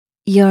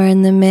You're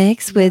in the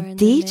mix with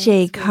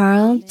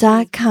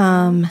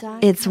DJCarl.com.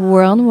 It's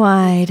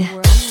worldwide.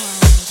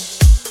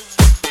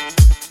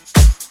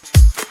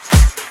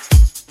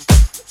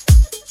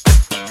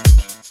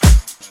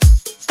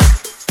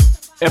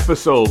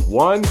 Episode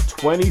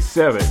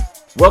 127.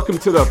 Welcome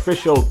to the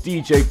official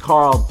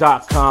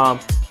DJCarl.com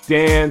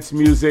Dance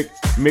Music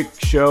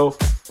Mix Show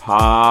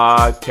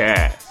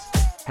podcast.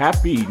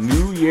 Happy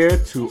New Year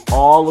to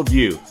all of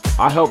you.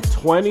 I hope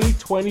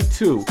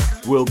 2022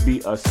 will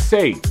be a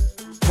safe,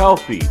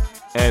 healthy,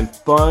 and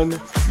fun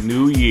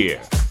new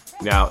year.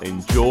 Now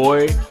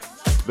enjoy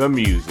the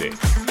music.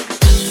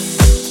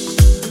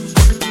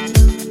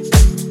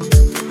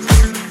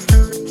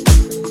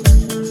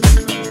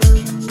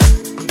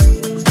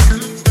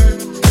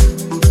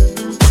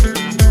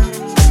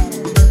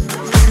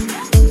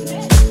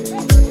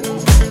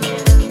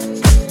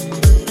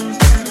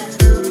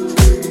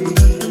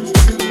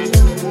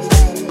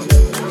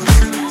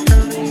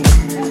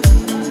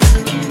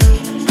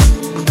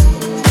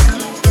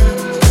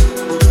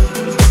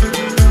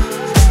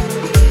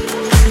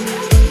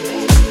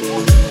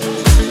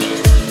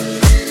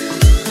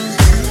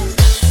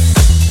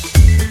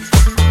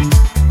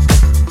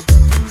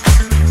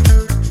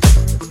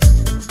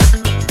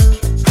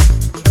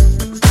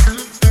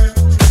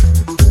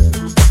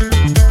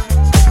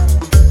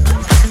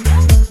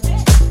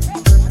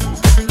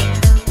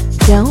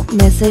 Don't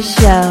miss a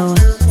show.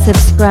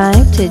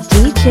 Subscribe to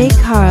DJ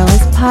Carl's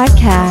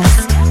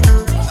podcast.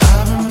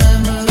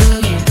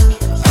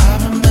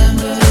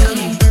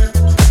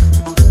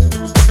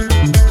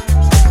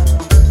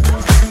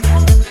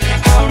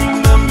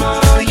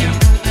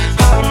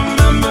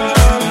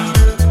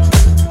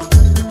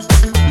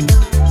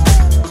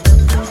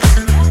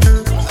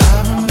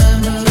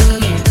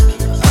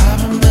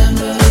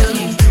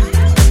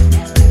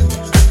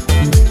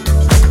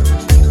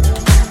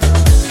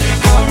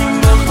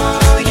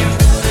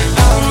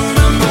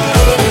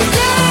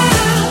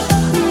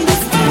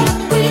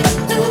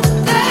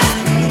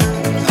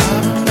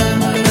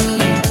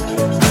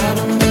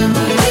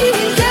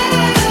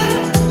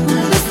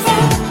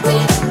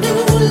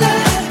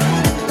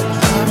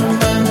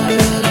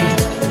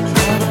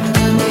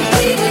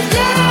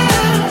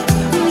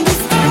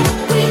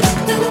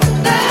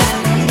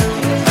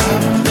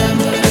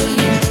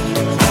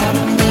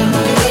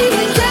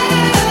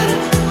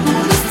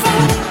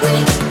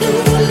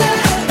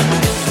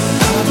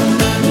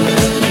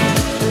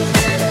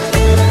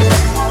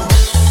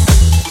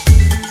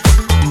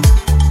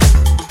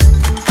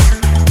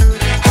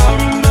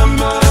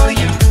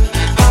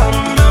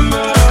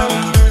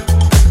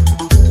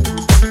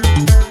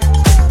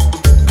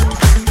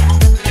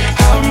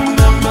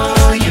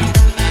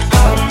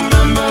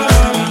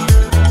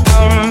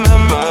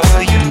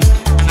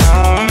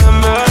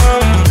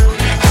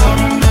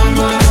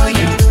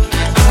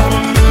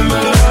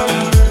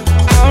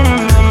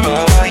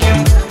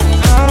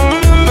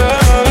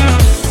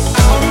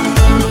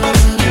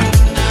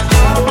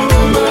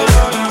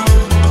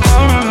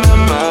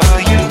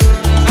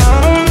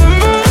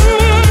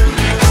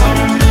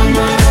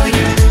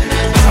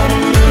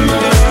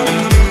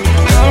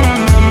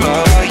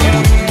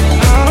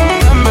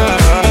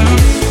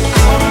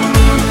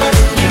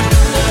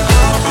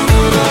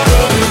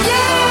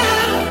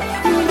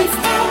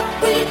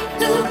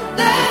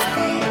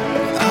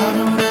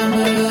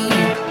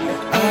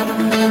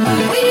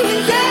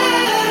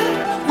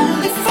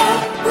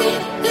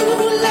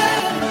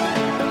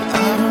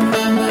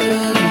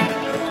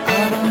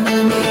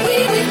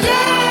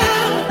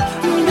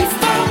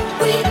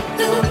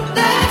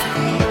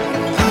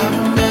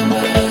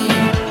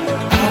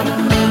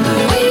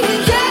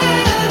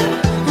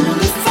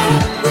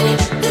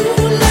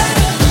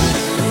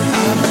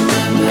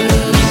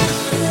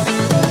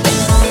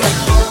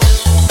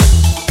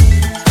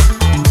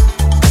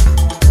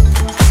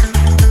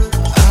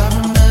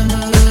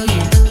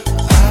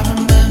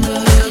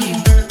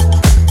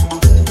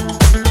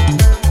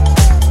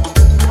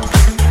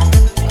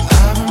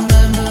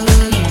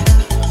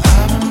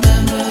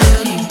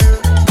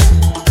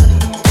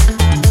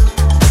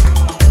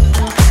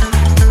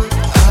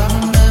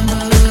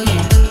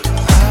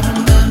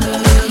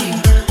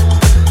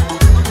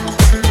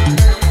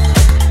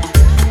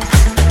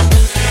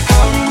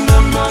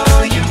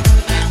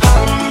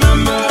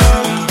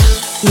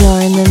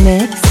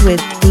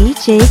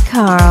 DJ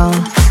Carl.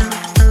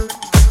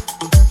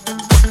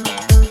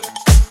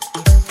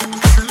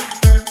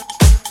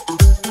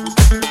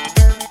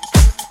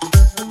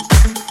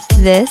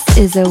 This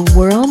is a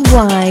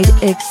worldwide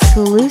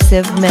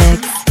exclusive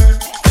mix.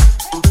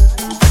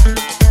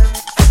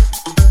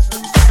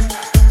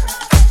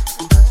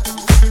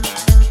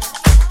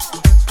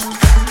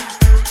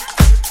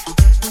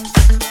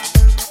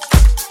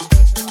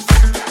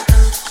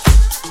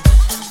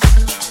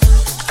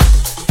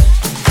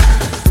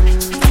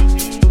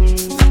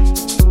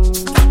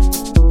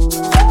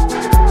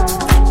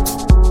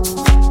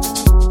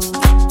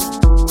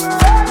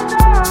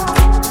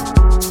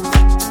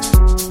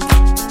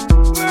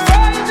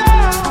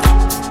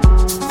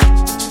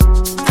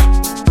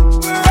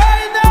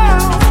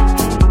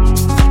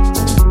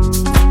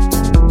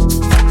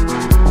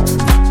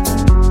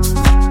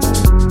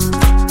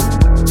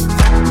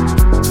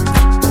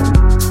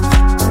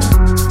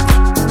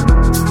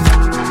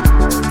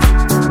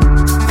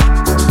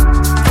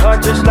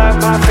 just like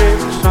my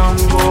favorite song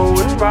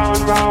going round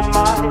and round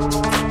my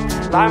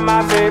head. Like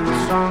my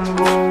favorite song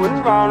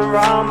going round and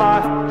round my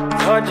head.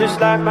 You're just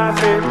like my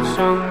favorite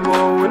song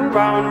going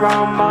round and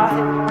round my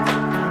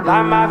head.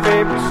 Like my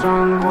favorite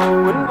song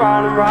going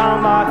round and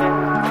round my head.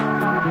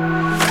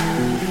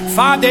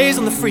 5 days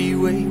on the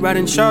freeway,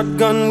 riding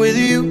shotgun with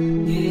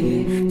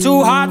you.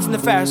 Two hearts in the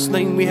fast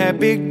lane, we had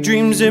big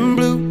dreams in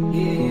blue.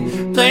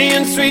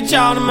 Playing Sweet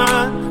Child of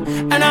Mine,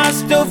 and I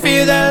still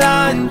feel that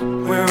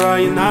line. Where are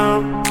you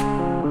now?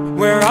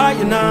 Where are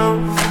you now?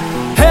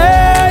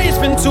 Hey, it's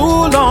been too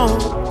long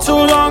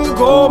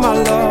ago, my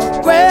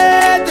love.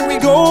 Where did we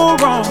go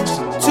wrong?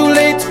 Too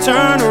late to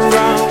turn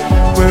around.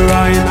 Where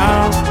are you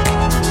now?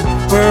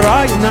 Where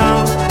are you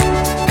now?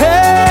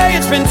 Hey,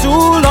 it's been too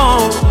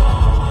long.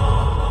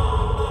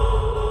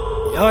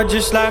 You're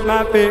just like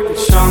my favorite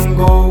song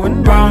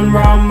going round and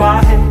round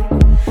my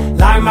head.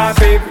 Like my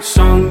favorite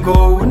song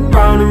going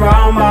round and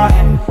round my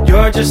head.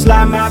 You're just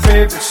like my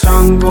favorite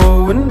song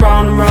going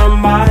round and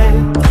round my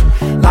head.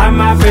 Like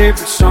my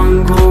favorite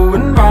song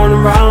going round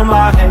and round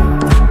my head.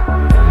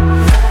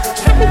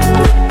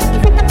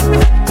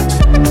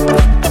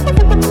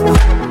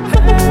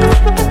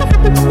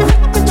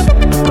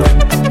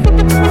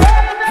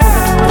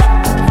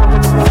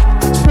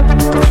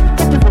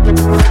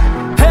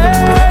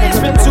 Hey, it's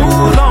been too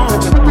long.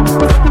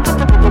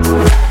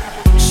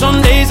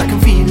 Some days I can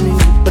feel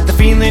it, but the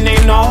feeling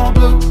ain't all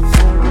blue.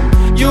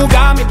 You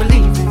got me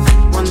believing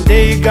one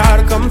day you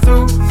gotta come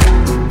through.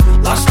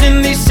 Lost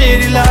in these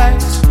city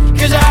lights,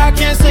 'cause I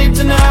can't sleep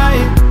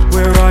tonight.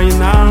 Where are you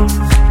now?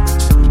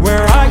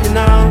 Where are you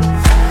now?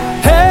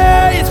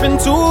 Hey, it's been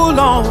too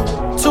long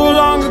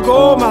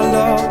ago, my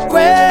love.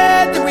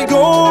 Where did we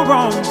go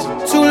wrong?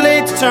 Too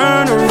late to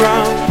turn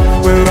around.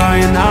 Where are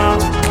you now?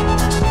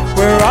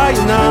 Where are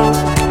you now?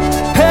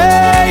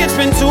 Hey, it's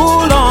been too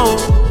long.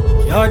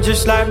 You're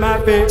just like my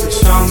favorite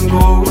song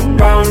going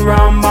round and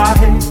round my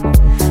head.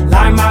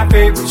 Like my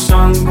favorite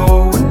song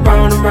going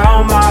round and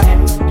round my head.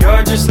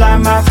 You're just like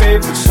my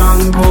favorite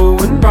song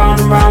going round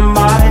and round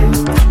my head.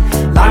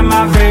 Like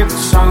my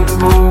favorite song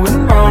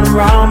going round and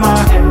round my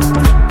head.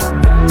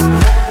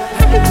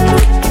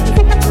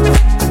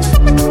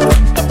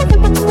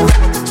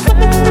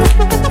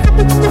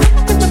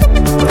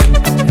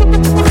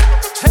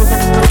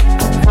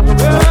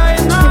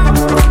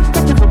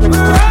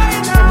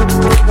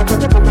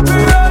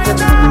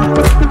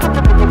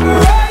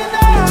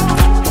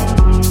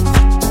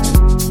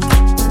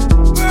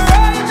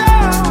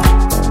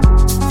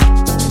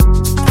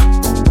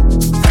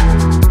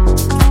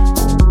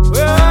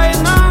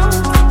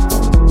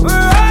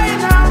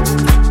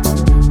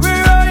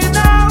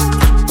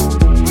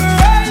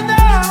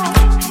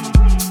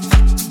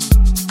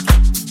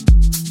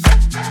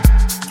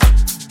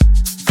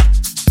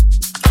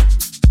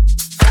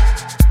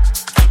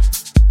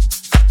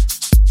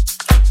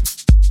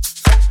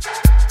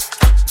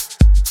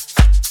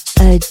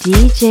 A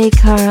DJ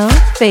Carl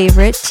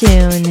favorite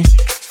tune.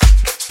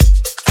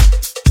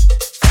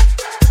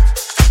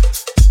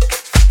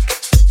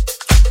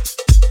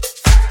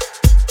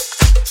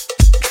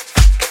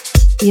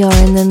 You're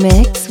in the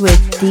mix with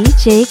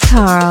DJ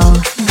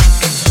Carl.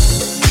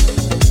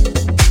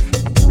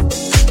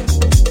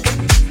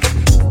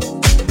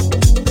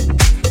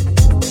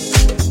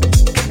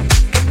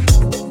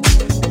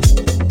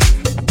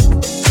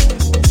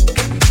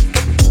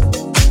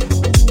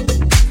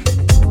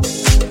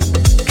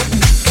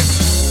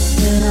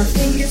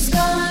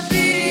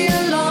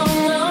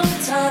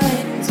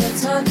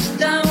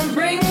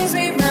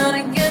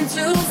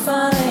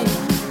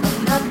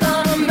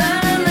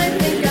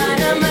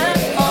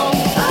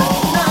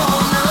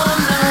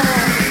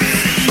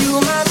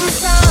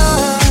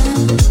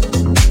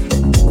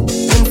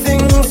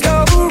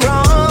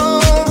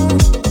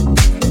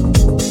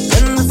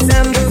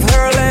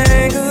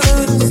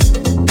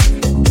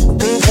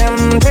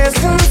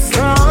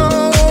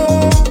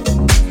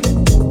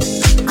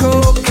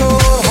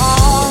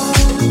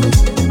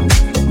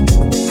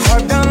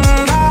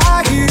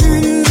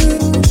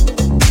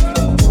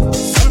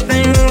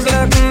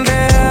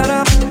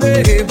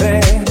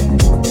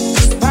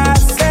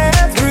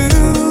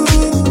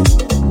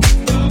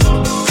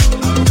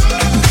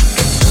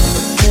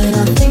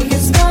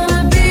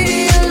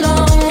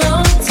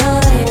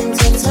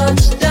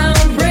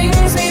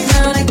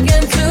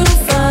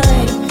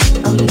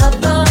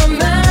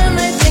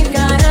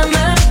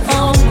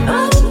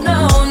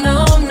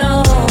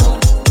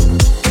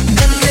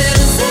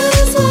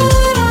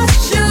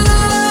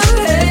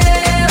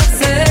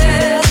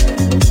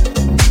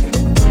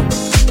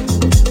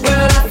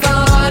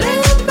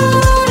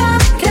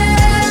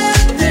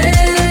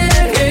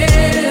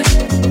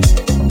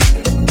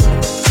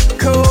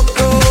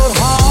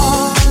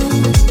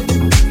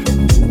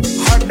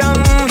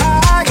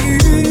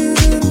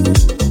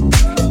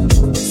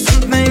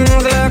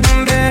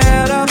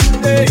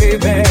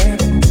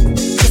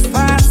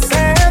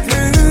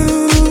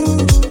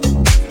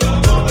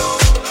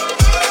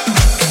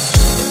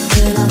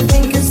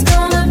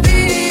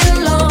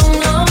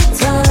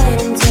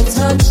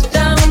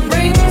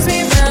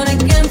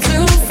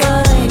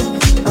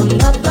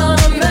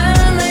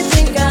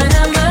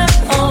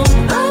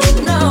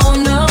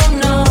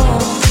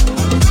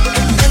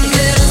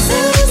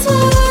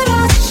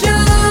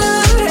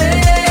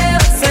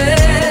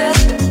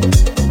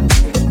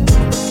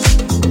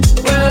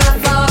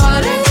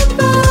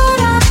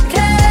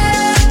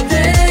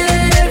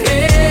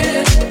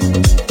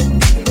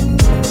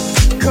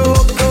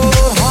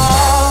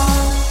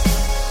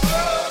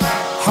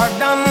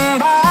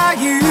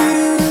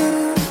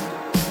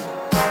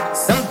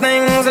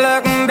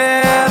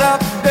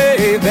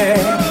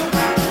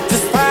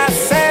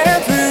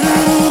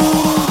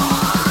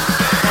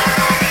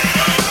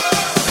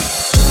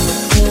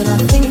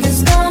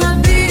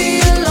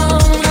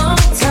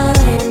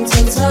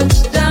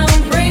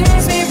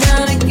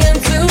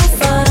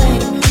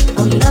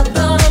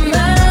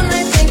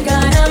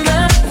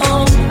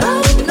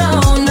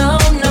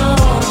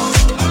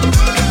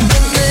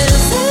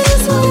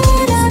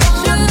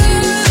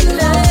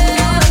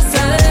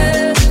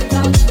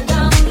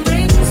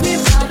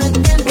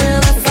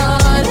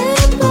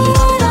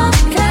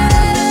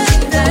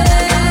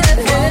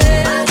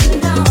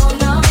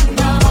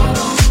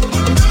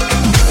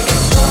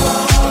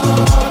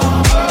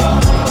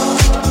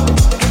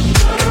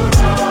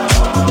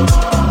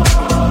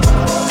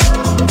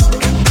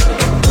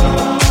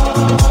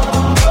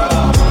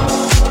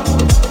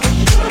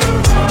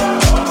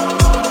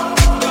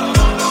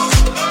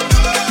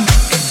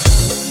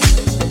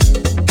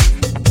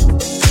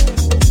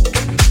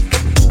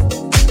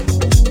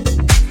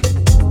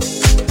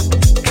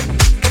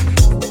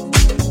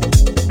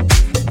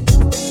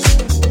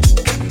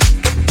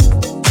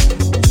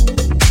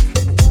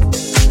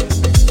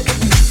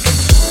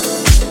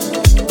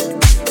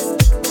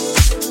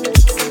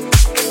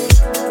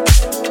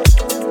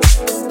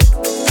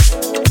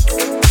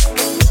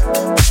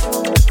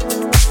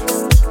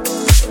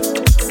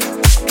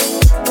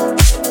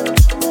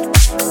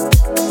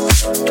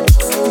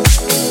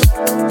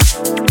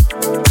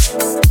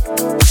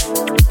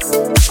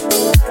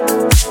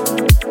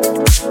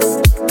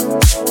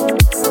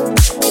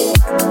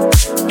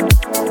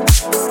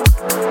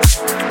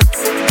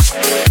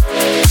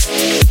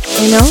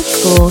 and old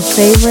school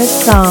favorite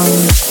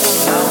songs.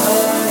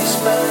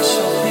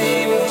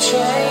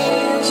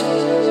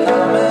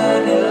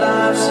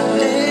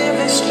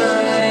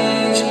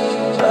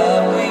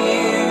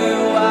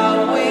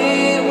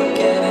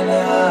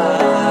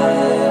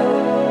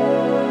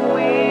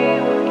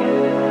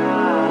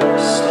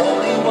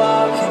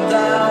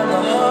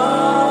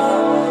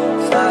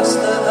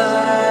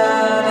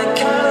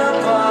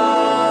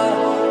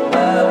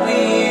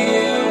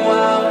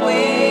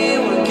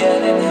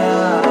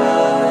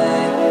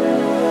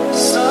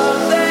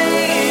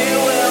 Someday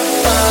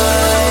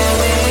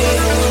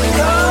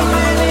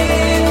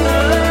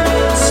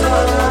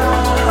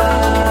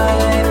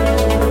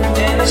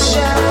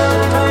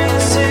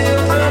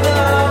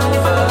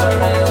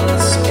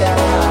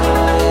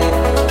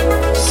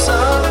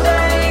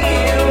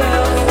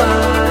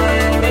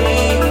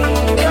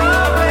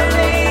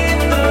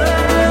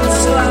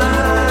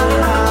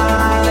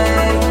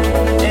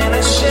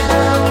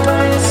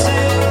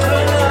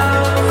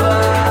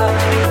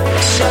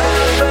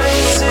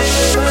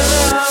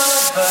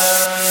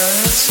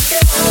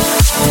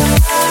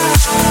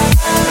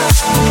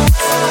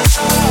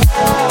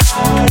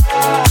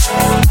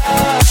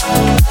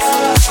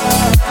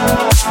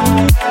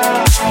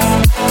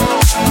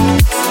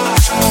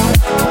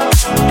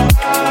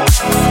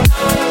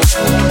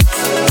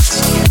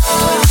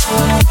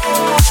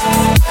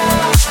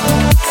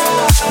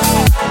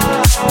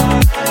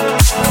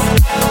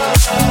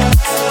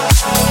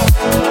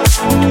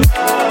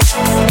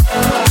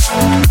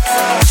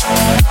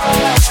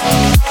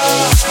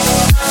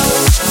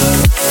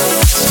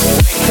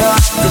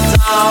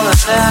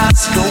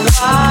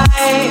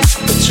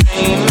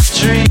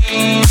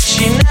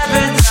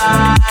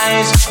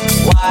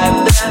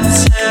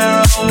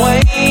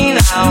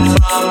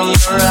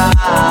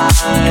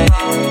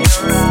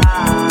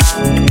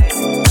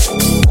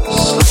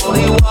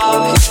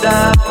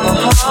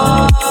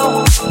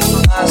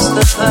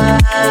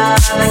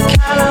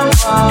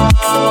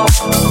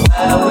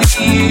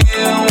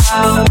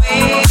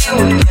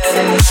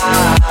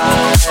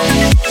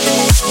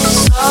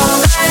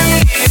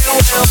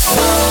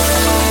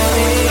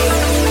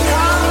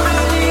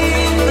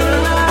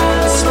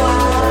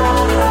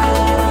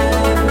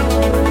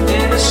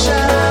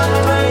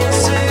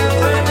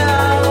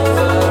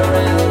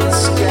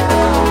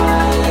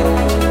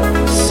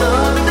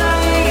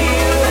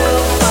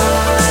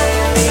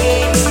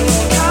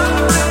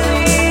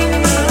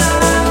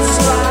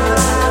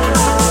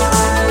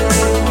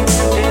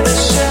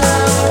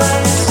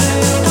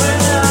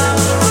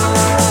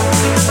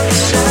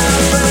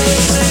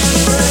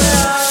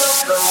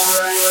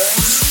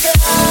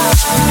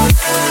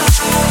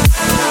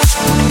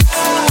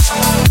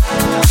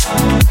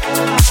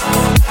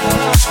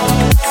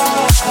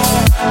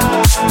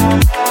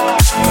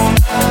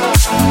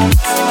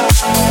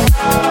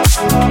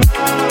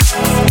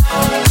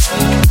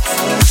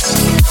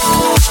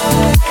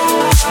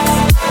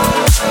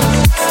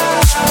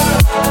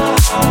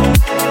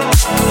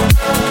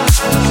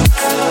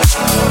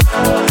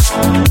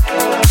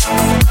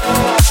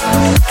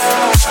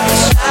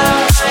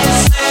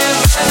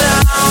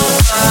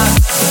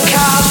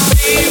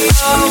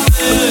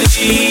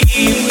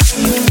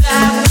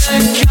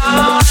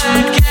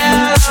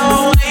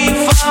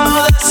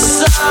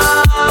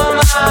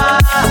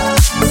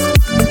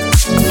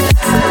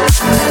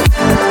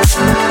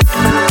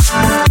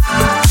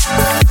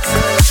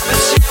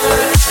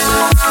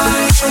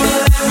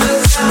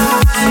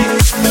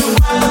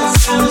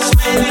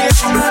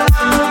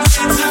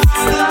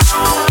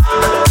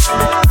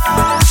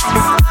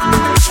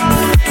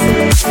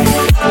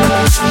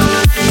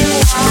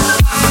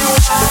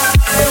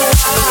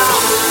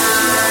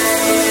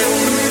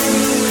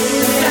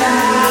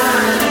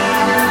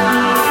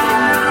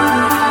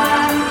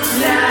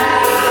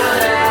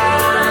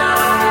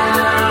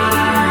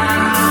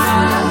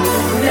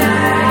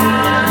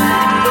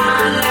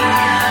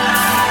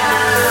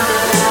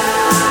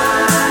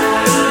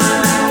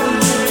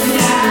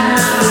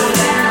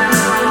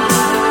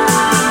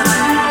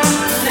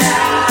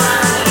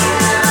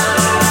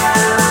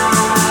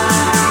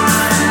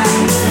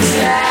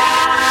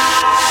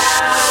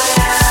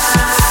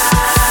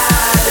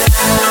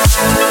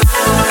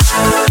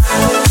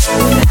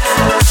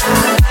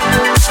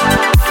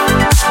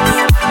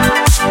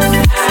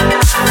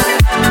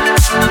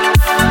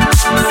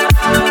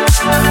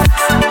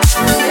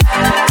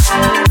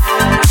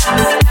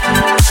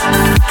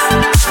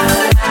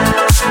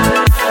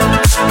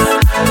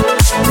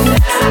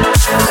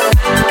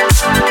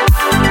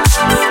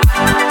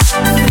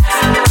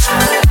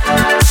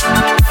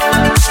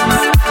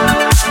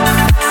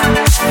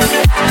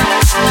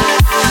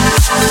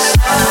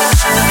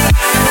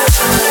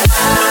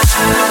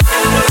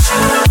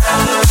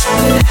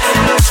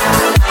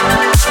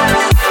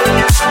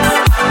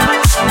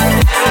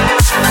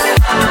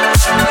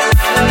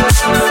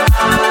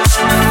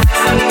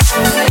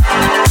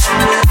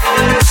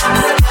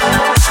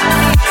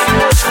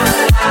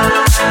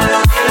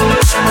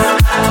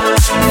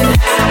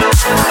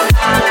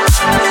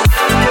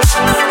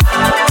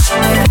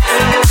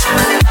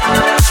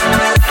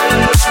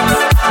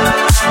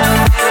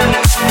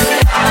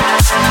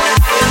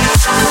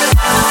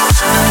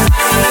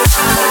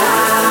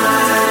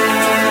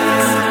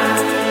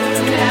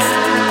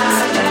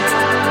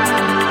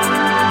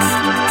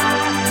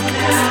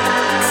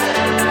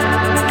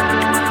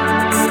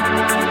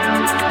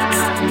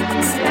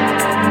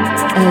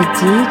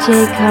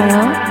DJ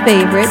Carl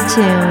favorite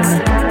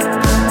tune.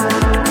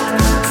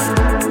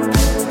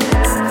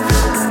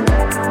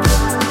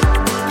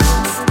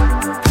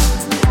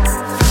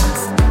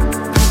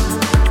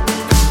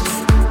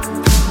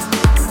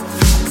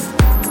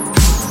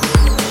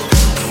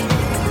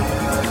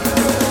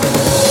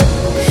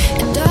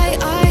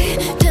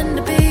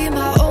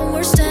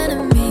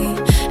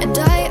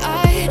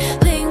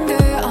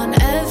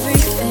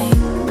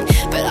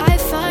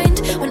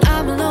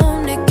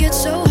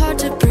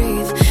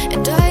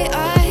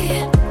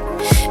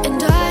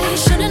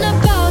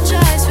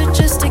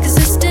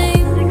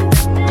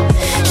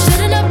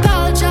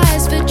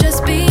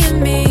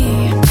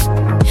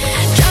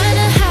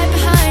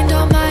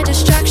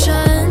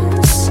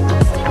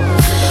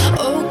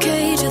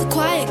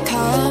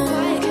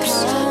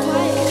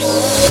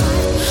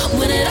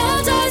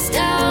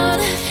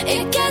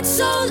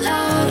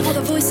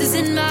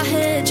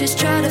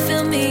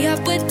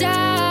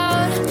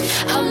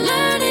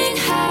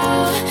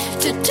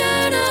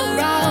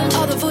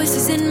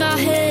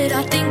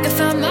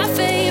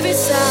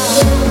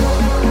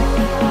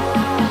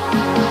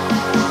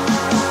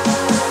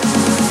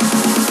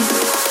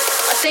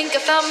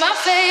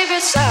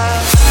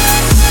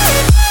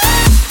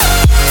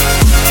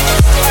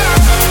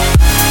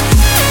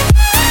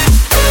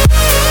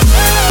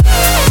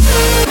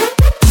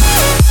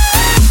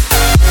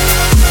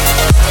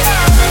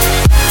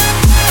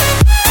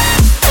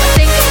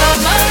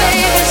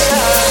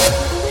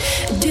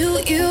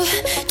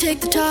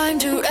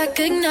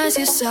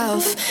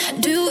 Yourself.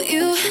 Do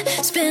you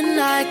spin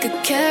like a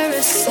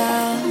carousel?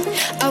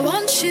 I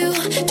want you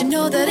to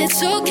know that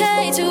it's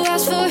okay to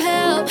ask for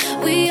help.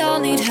 We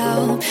all need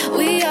help.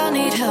 We all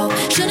need help.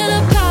 Shouldn't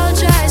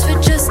apologize for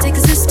just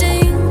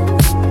existing.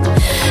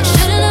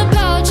 Shouldn't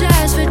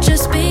apologize for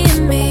just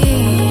being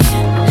me.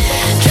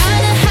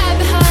 Trying to hide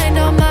behind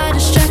all my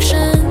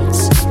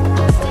distractions.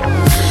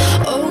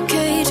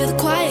 Okay to the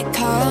quiet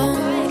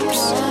calms.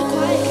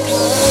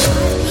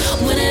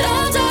 When it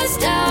all dies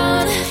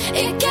down,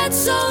 it gets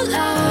so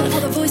loud.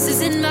 All the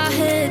voices in my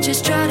head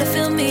just try to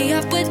fill me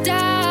up with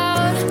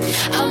doubt.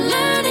 I'm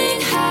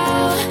learning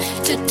how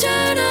to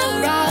turn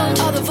around.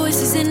 All the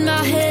voices in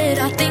my head,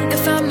 I think I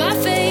found my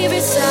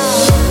favorite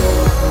sound.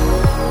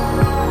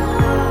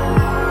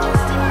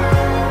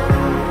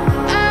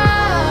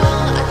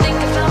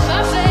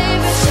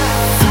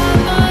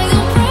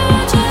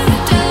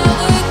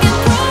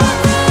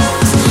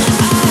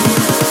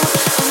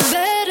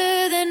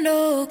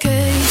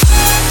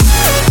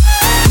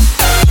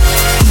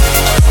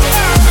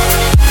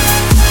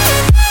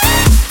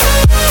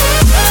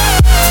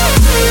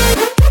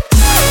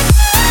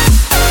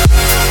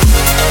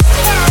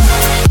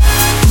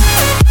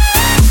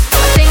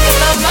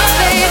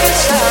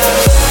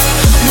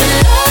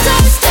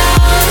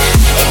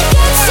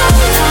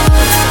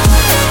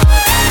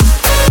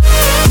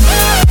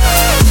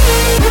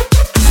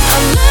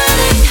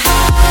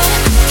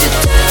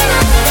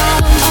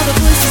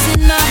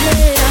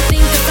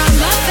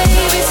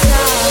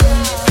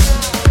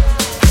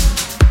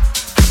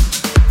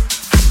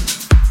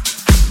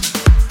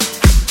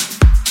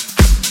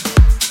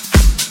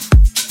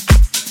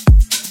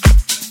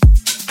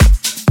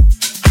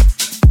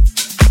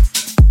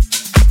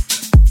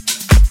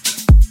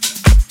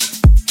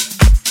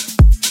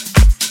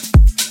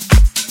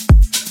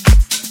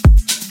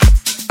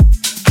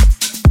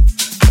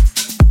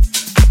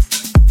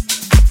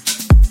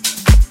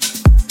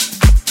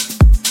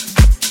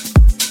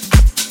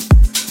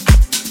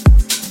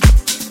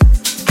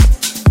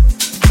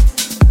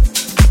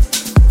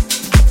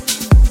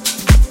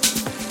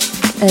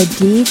 A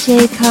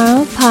DJ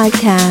Carl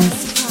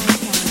podcast.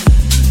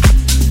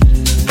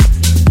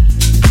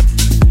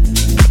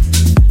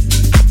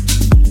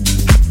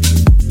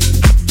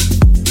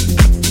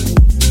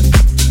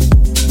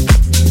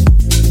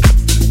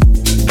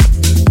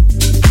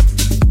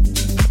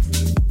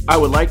 I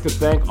would like to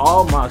thank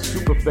all my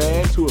super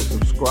fans who have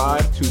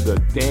subscribed to the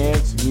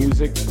Dance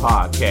Music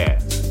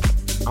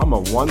Podcast. I'm a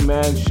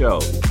one-man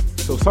show,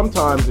 so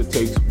sometimes it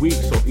takes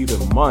weeks or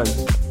even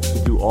months to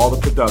do all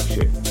the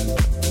production.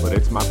 But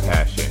it's my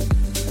passion,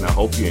 and I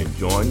hope you're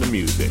enjoying the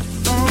music.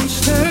 Don't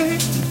stay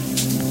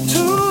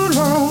too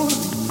long,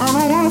 I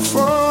don't wanna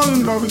fall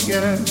in love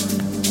again.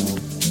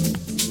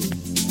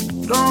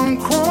 Don't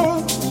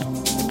cross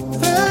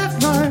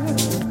that line,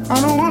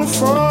 I don't wanna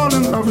fall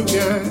in love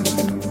again.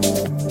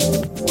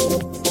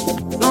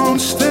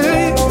 Don't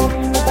stay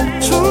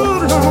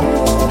too long,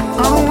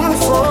 I don't wanna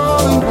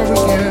fall in love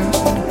again.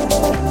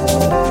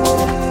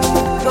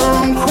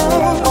 Don't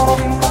cross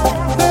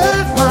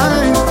that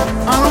line,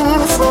 I don't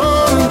wanna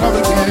fall in love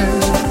again.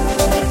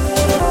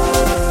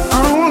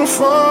 I don't wanna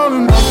fall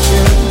in love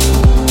again.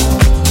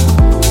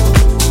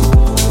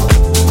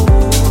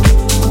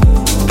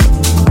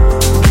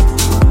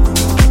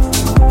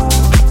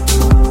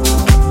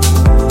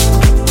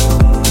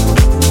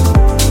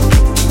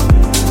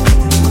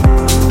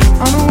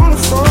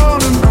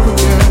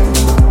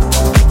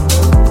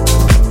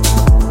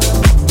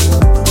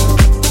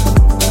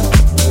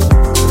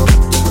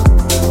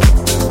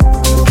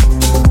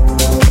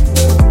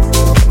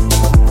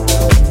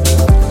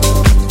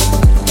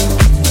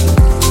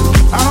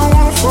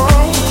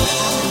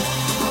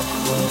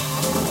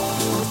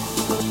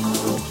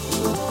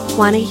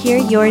 Want to hear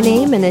your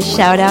name in a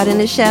shout out in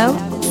the show?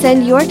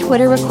 Send your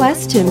Twitter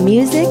request to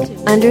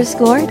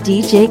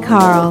music_DJ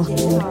Carl.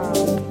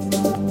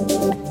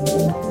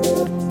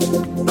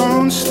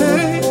 Don't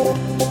stay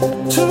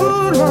too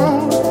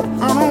long.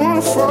 I don't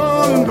wanna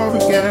fall in love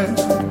again.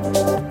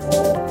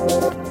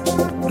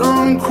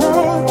 Don't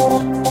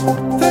cross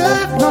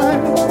that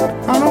line.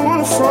 I don't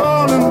wanna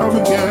fall in love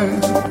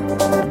again.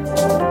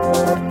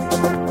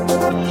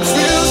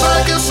 Feels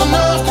like it's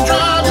enough to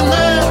drive you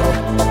mad.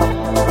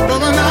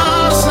 Looking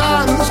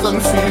outside and it's gonna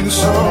feel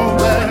so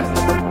bad.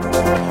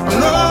 I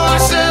know I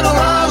said I'd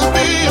rather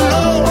be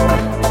alone,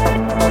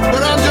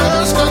 but I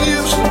just got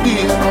used to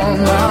being on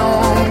my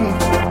own.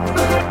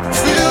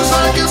 Feels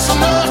like it's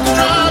enough to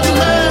drive you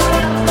mad.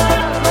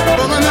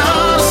 Looking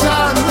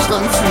outside and it's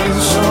gonna feel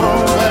so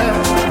bad.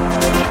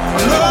 I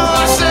know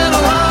I said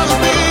I'd rather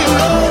be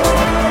alone,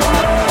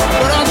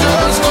 but I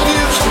just got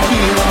used to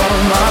being on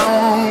my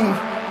own.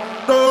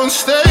 Don't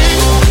stay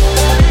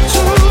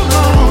too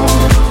long.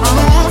 I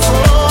don't wanna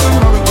fall in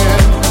love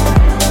again.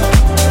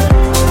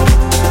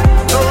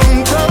 Don't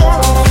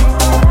cross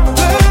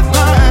that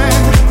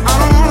line. I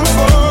don't wanna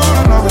fall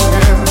in love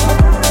again.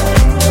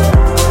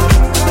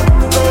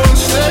 Don't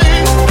stay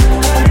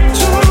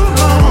too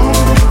long.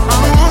 I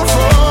don't wanna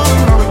fall in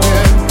love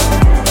again.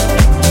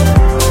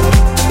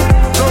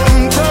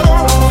 Don't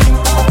cross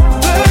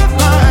that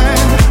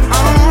line. I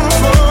don't wanna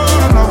fall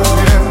in love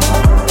again.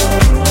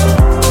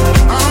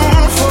 I don't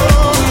wanna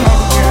fall in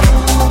love again.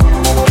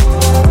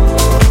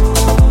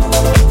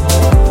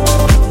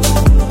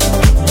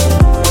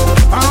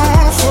 I don't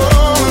wanna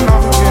fall in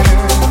love again.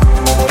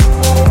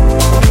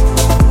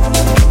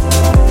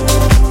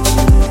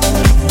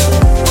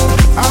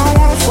 I don't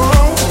wanna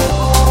fall.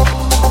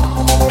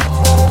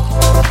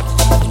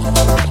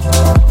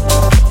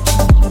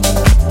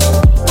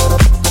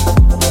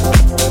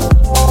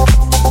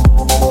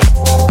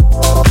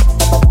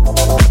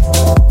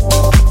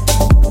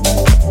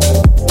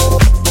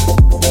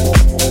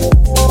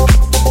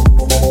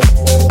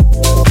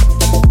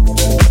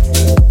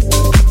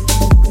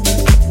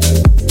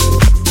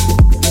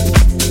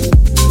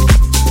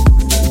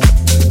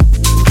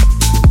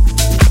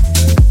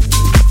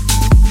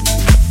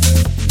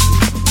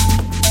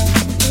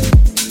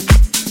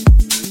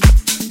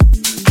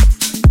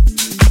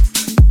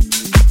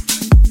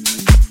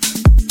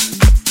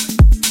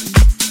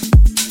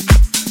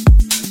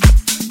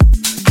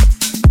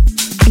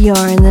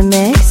 You're in the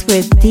mix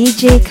with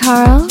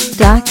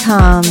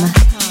DJCarl.com.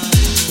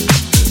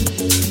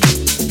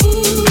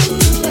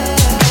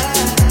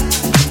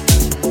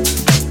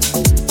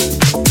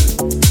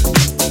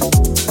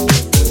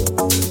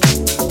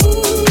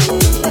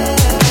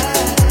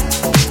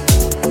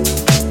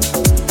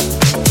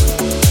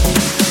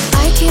 I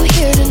came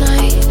here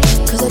tonight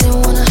 'cause I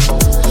didn't wanna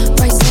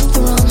write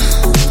something wrong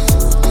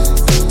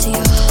to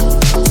you.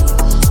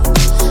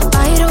 I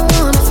don't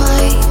wanna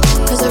fight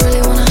 'cause I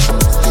really wanna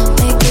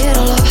make it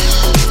all up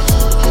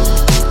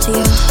to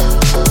you.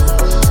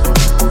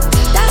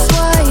 That's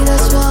why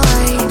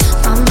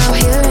I'm out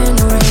here in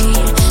the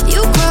rain.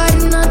 You cried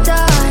and I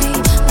died.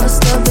 Must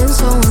have been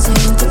so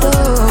insane to do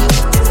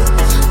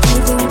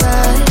anything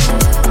bad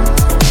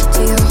to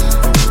you.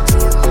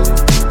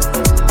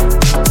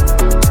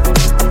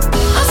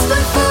 I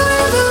spent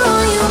forever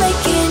on you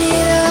making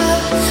it up.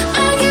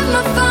 I give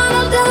my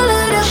final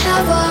dollar to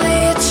have all of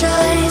your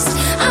trust.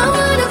 I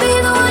wanna be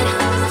the one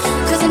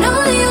 'cause I know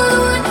that you're the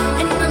one.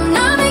 And I'm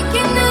not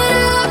making it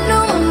up, no,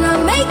 I'm not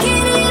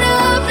making it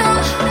up, no.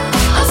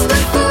 I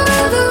spent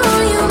forever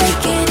on you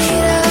making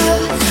it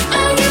up.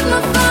 I give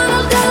my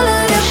final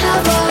dollar to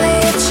have all of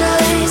your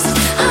trust.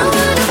 I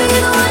wanna be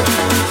the one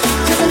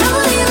 'cause I know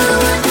that you're the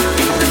one.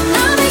 And I'm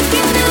not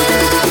making it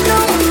up, no,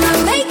 I'm not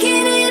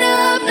making it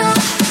up, no.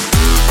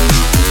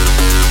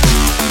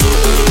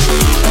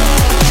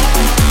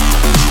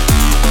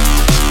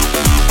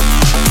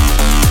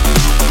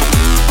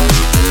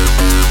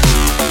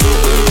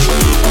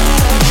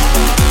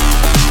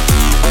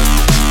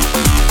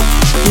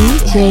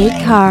 DJ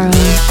Carl.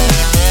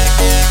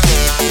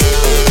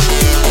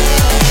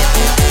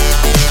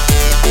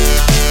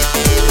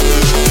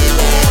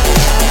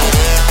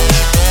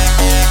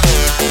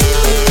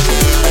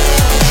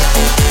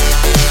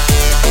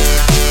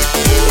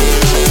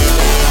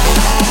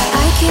 I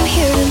came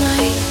here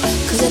tonight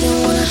 'cause I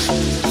didn't wanna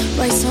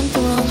write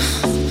something wrong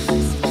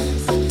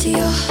to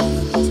you.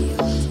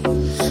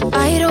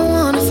 I don't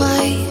wanna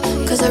fight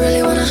 'cause I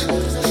really wanna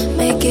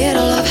make it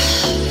all up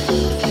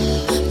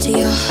to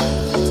you.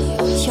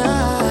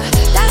 Yeah.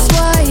 That's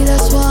why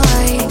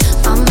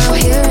I'm out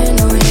here in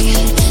the rain.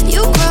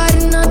 You cried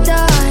and I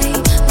died.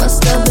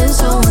 Must have been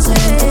so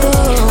insane to go.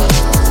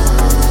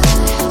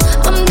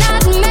 I'm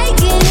not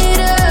making it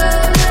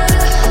up.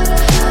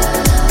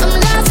 I'm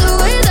lost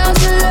without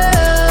your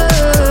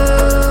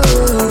love.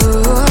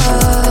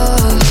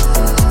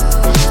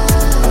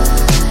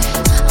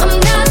 I'm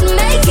not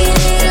making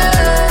it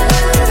up.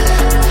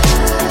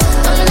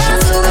 I'm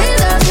lost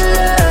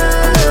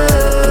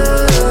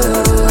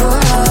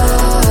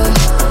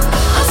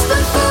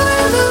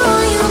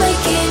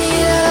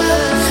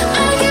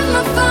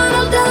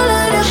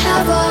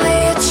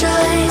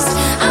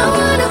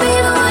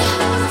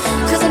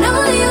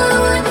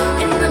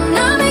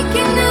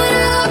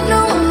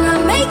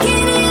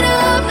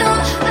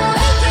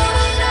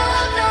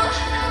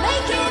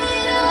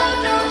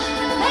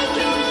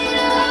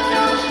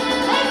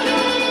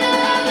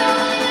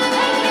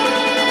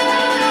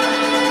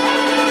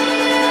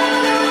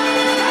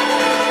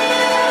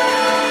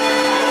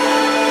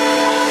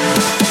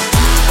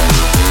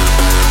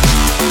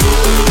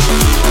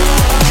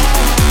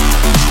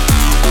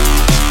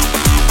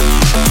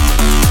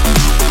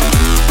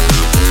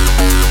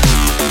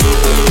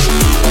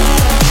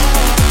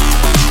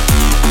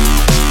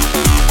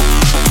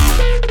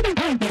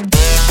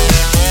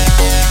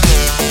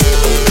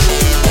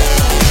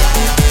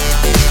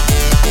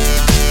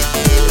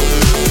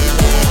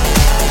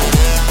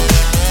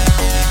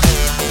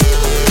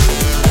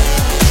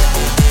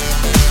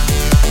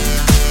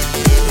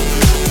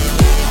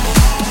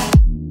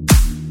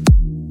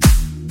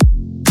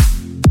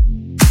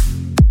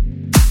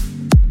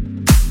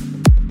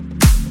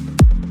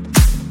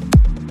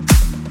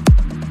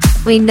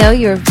We know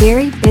you're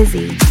very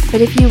busy,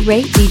 but if you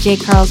rate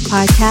DJ Carl's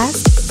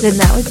podcast, then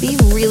that would be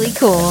really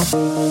cool.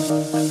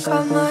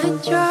 Got my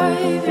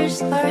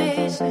driver's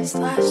license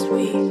last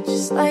week,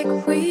 just like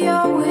we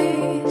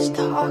always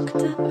talked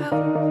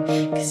about.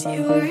 Cause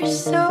you were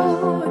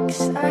so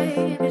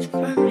excited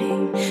for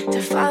me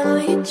to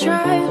finally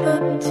drive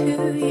up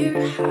to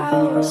your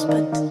house.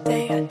 But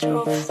today I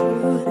drove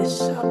through the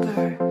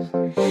suburbs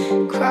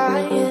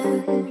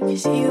crying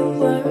cause you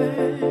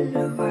weren't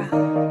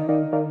around.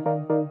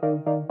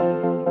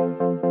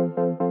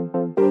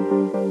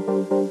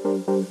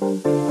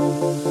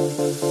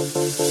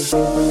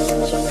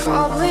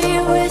 Probably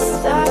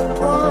with that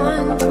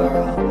blonde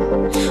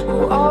girl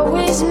who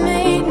always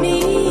made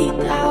me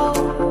doubt.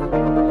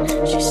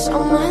 She's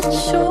so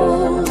much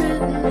older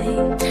than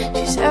me.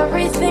 She's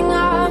everything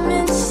I'm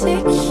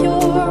insecure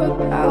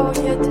about.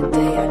 Yet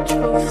today I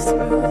drove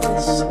through the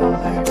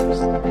suburbs.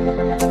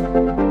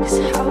 'Cause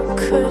how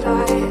could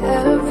I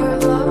ever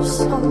love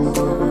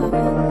someone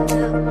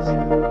else?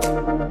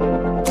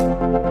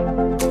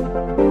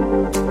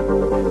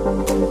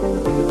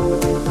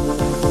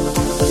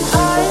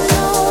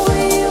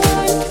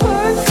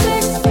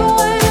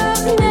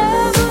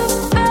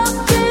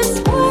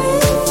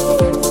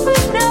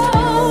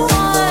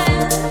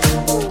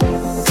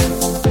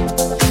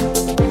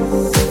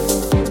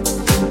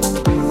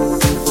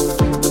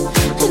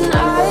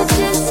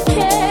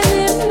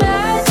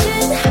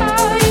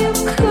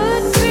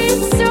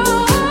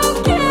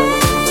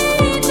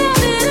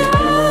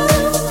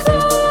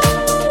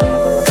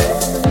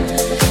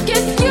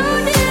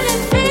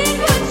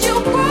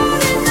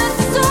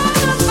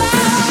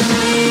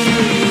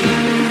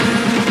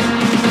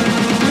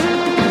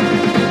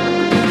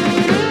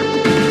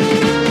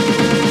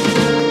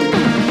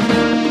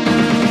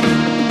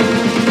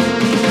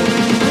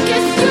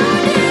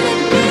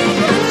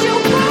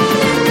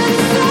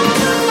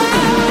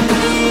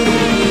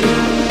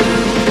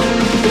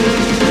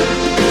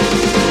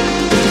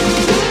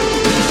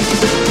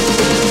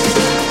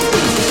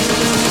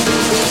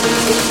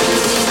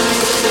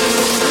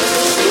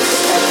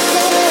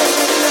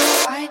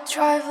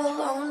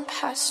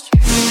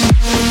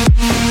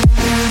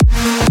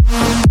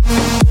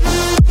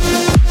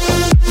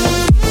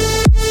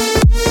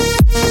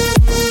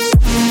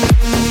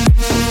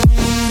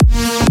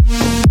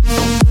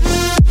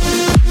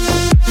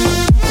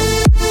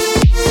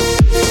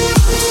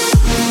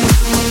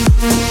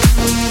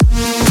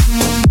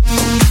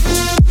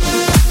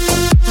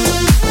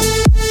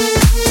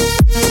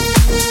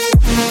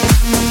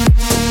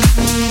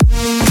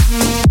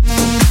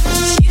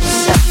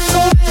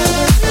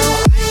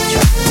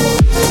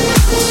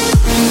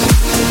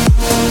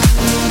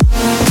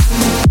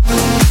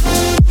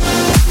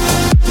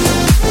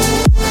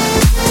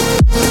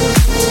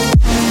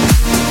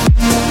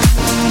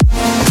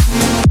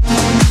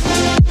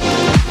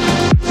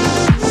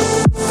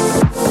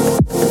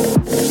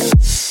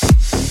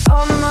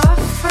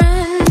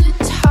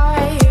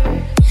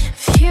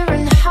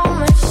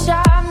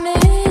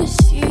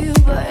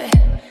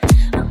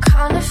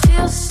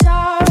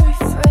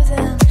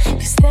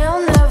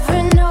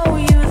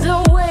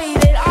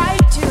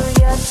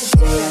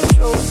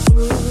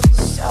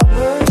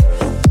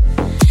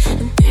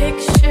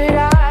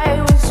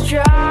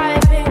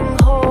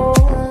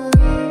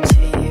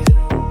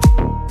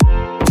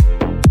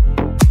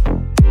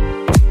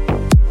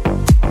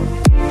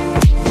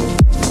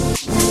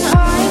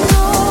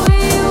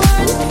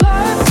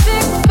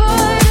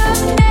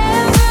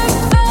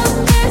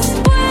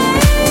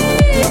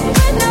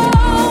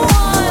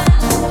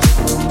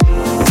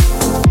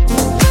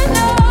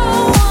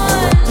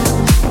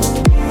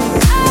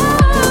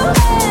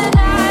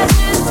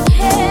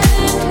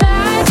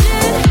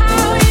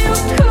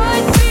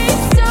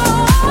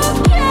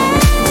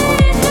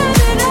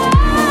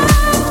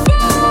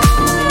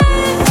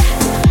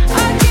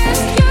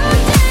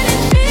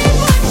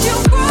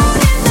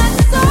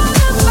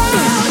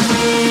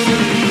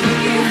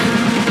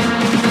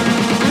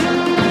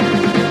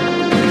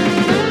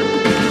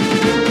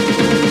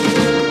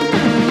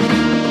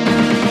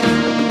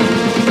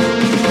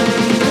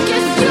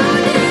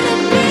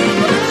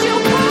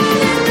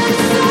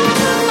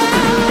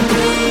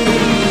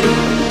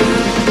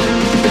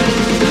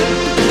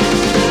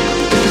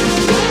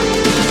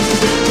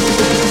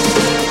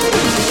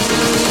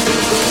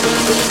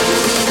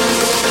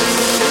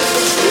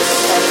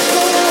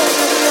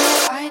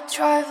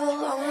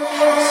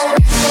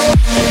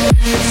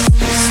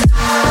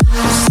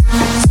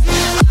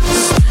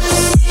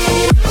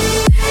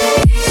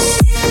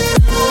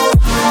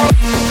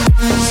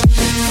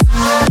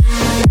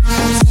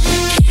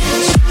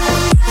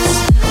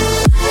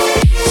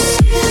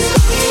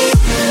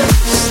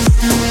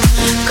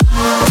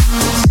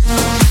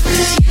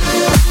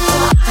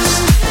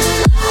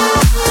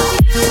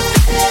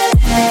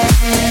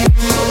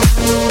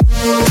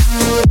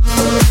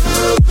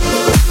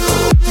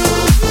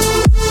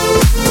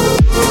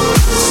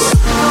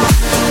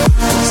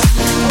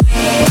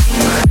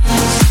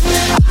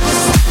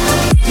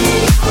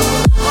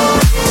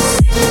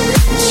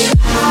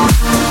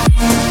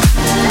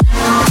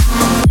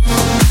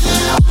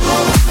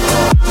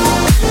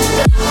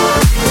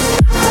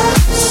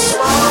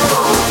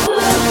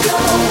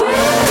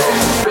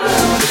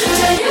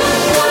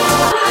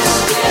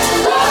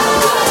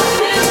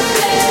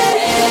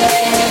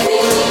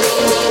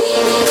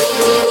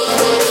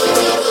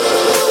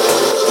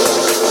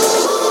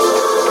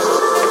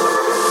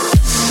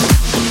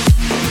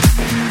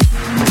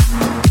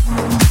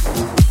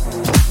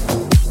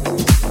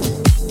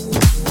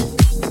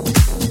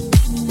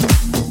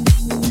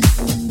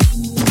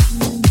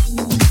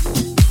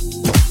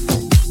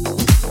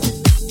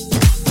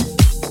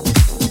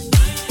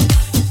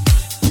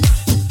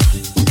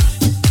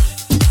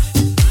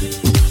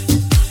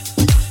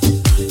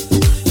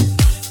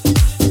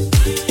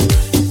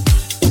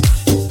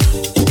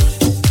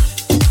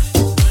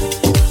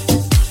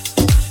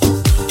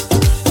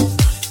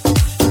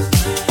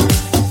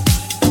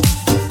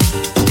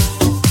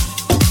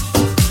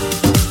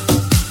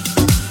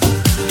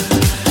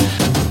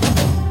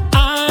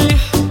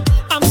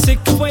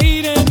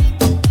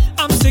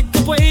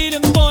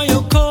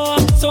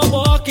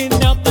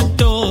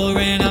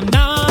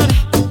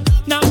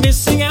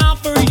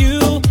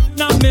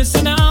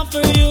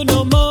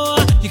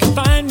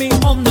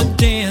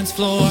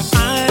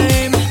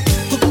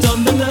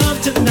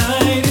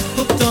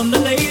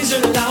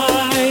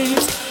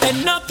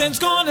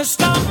 gonna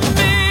stop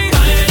me.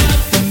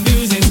 The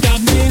music's got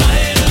me.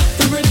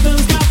 The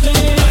rhythm's got me.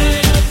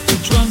 The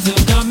drums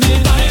have got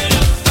me.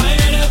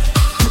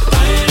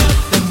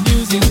 The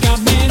music's got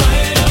me.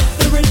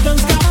 The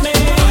rhythm's got me.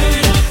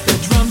 The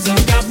drums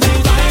have got me.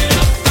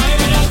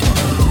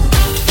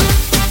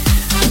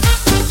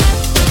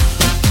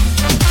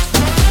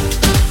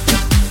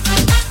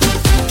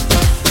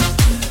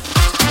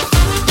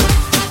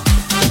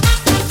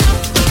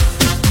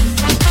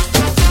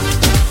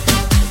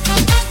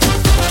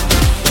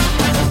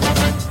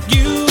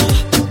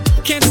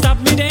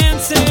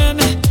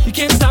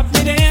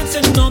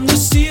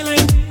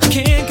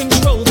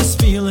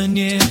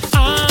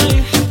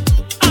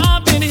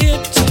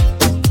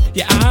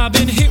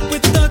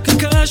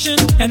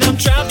 And I'm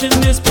trapped in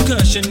this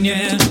percussion,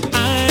 yeah.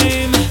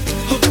 I'm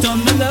hooked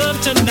on the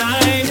love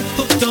tonight,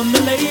 hooked on the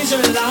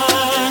laser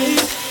light,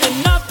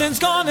 and nothing's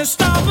gonna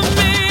stop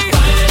me.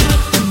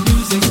 The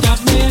music's got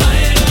me,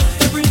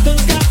 the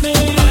rhythm's got me,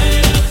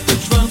 the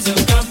drums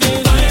have got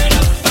me. Fired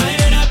up,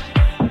 fired up,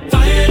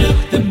 fired up.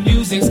 The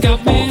music's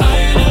got me,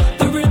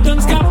 the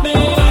rhythm's got me,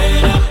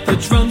 the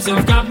drums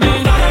have got me.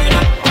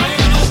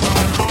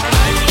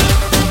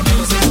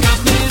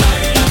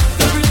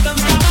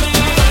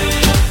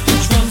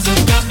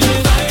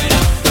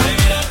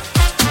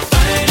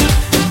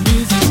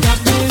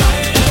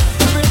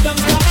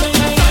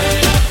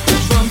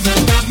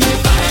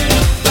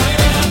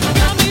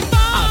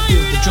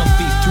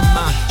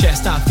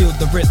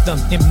 Rhythm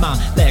in my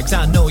legs,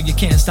 I know you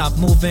can't stop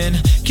moving.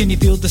 Can you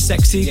feel the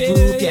sexy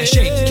groove? Yeah,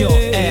 shake your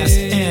ass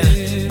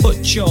and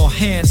put your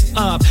hands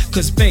up,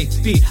 'cause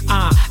baby,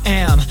 I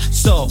am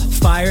so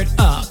fired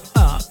up.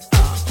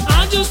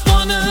 I just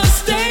wanna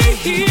stay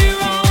here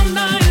all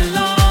night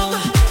long,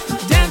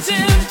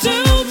 dancing to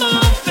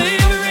my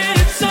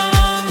favorite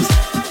songs.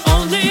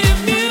 Only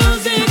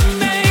music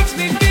makes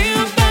me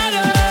feel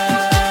better.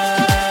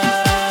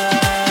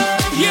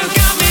 You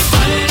got me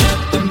fired up,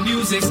 the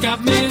music's got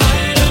me.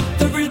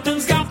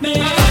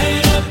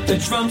 The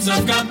drums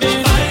have got me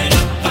fired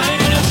up,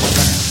 fired up,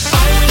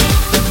 fired up.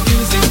 The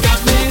music's got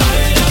me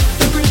fired up,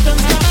 the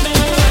rhythm's got me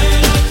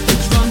fired up, the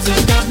drums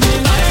have got me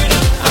fired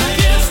up. I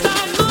can't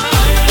stop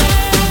moving.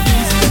 The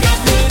music's got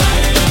me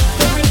fired up,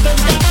 the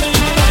rhythm's got me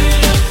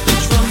fired up, the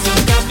drums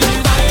have got me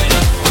fired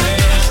up,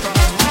 fired up,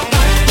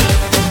 fired up.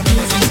 The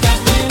music's got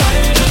me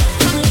fired up,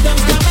 the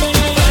rhythm's got me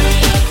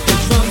fired up, the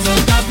drums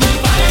have got me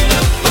fired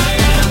up,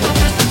 fired up.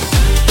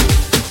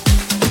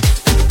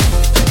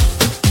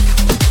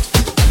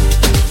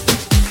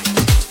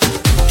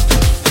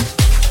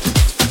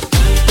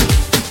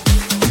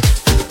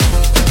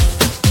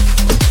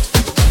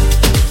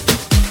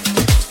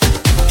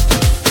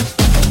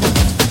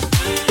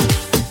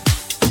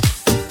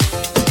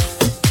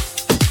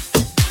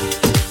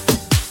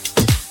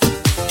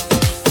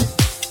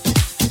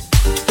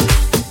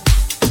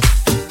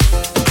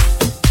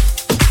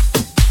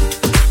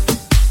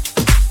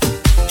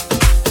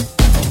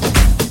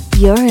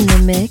 You're in the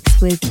mix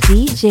with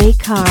DJ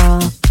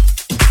Carl.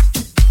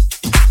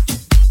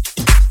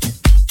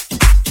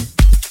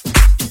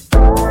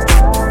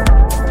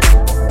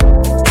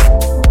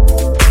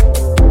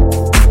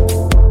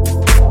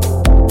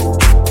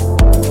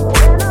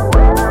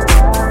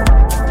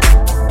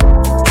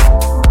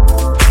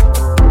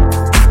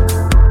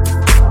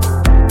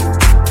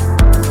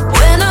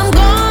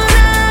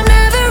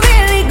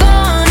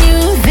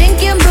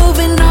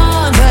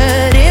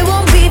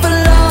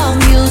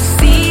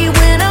 See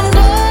when I'm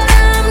gone,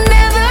 I'm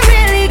never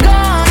really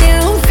gone.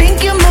 You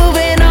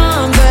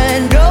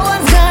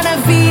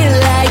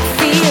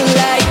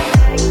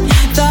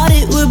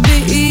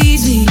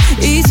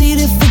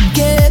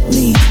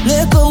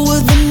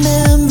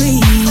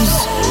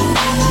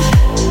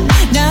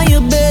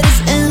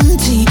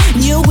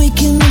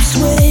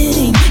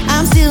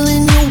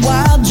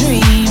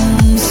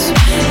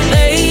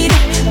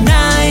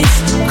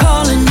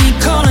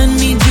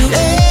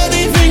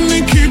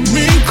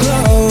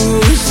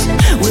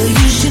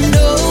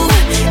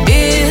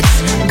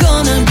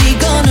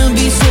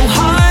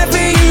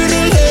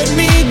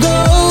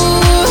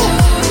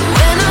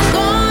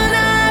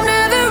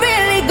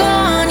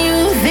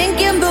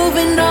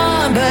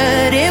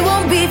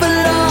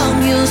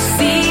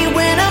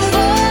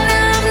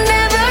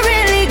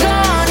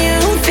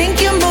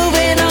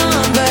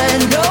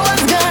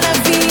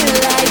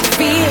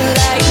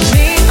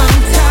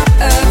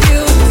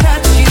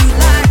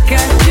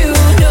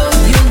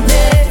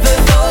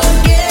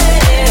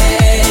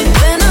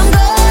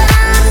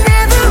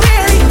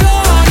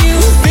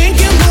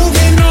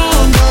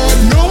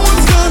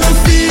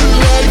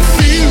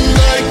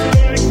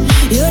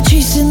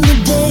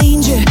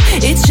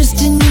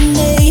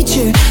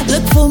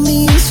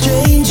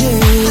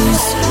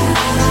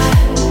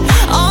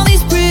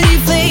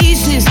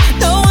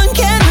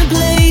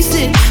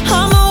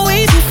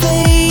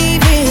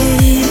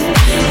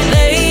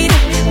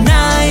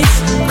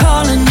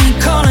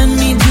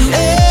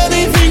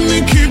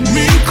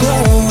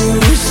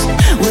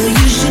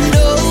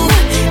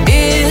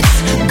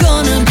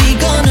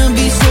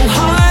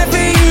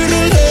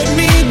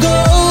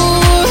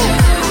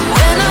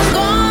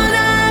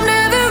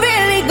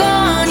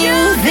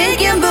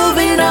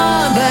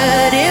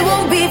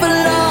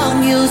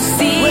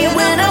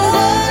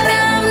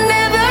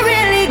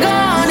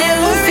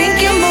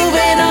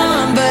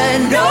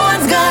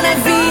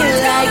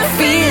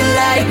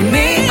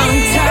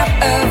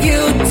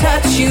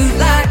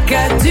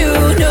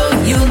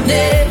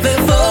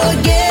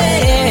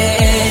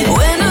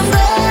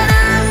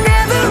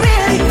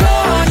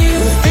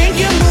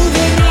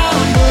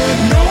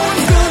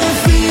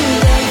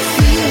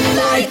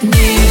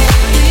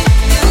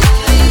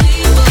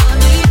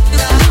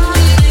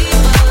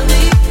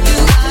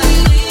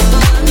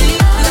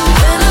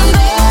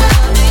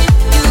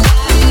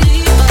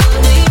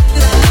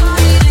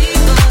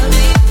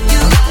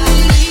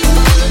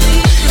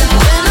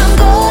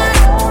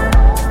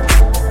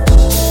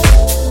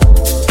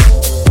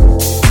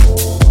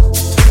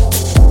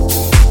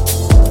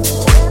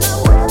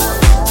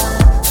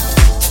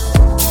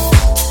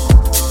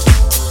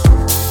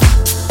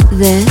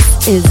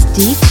This is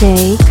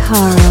DJ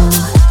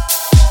Carl.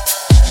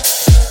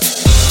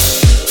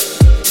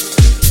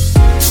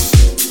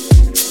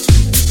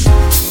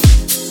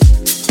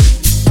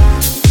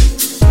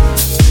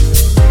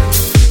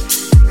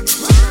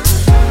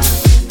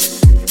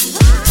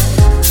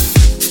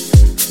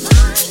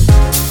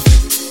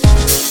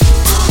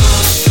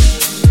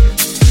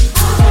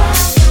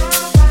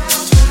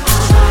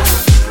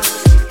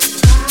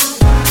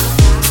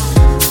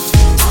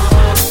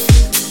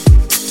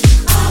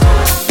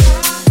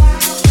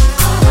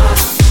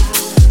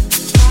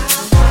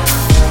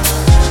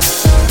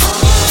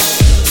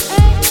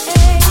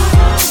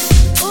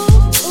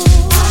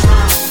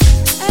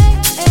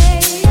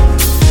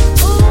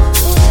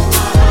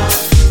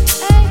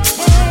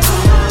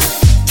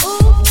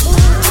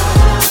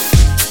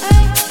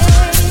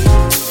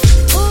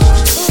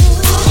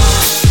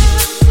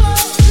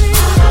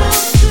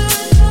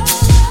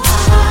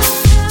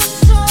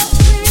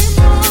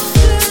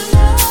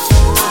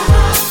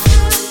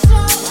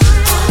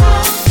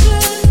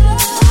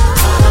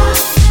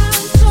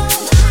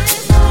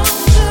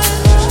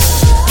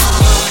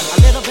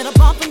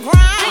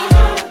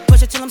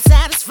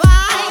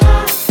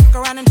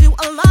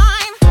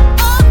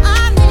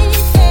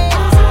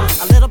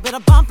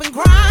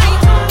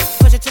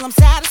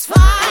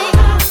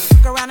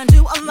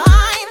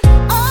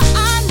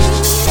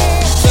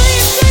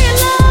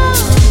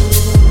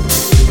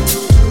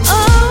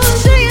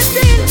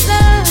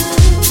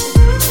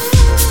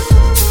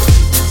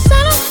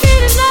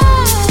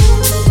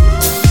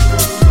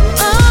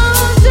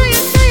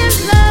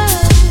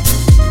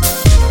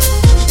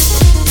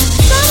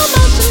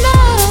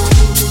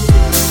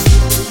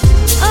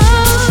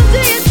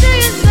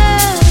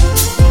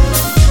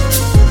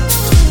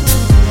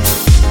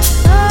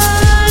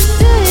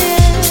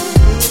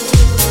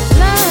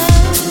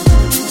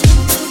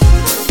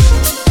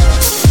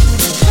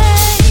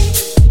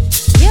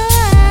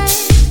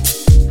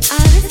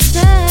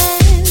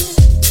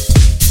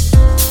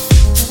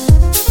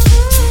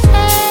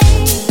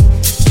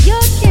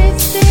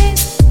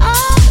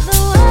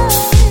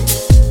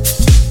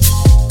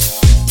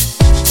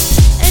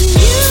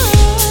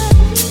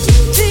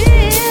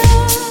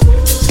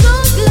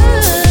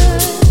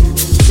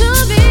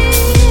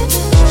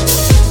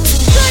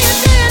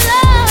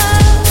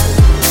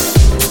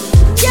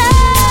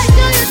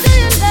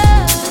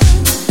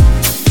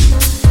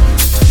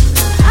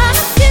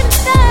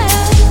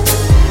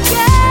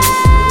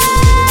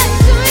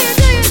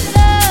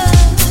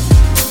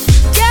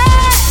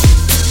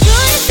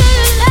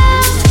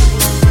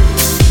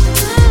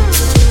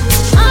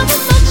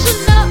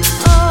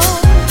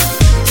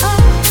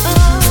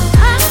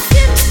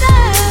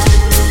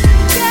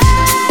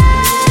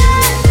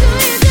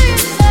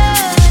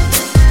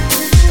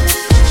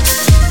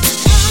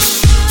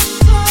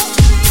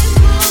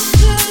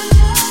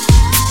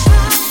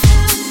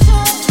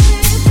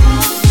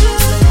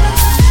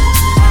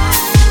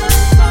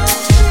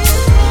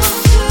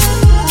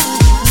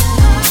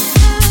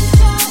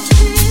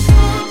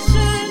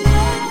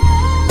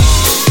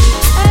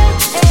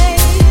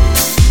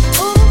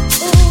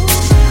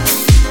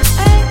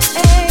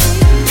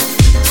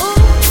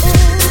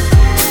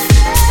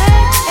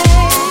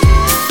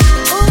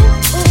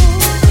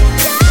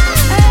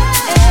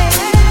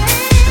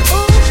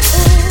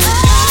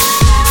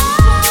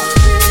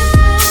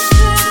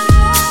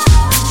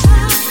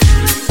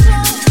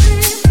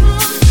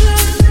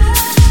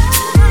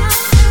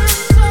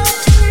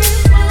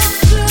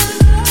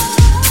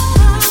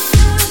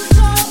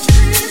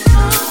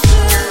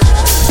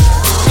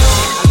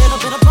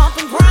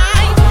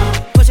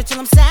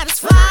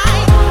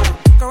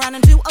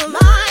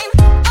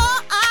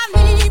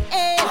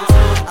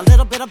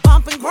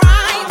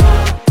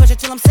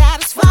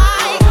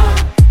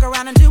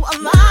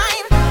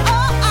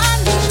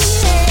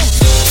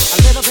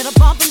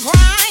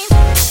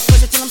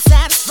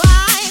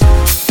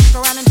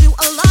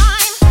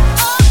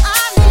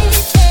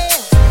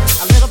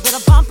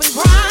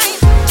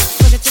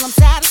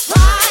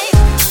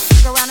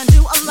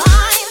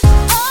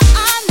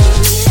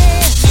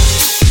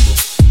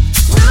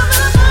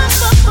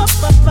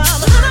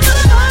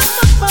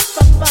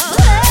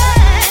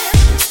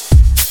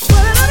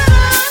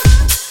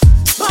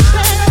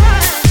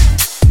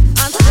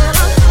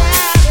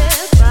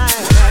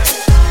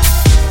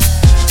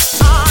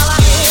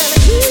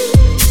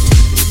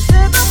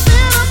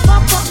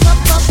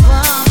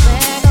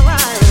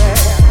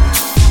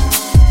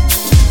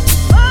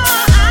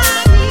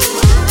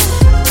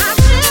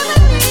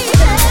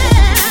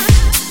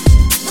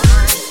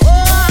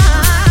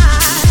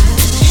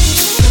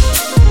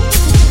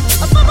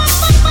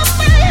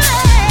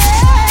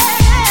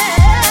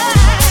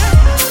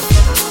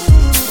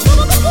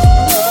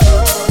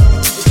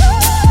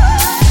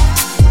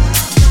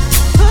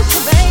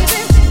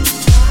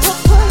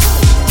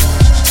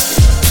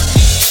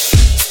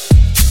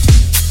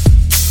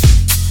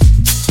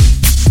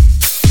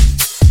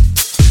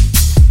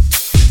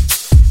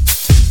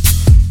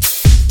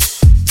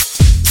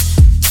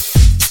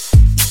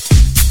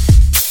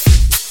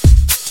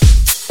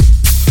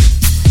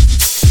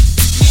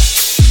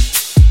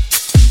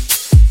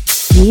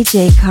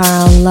 DJ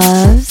Carl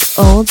loves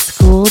old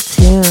school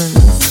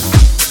tunes.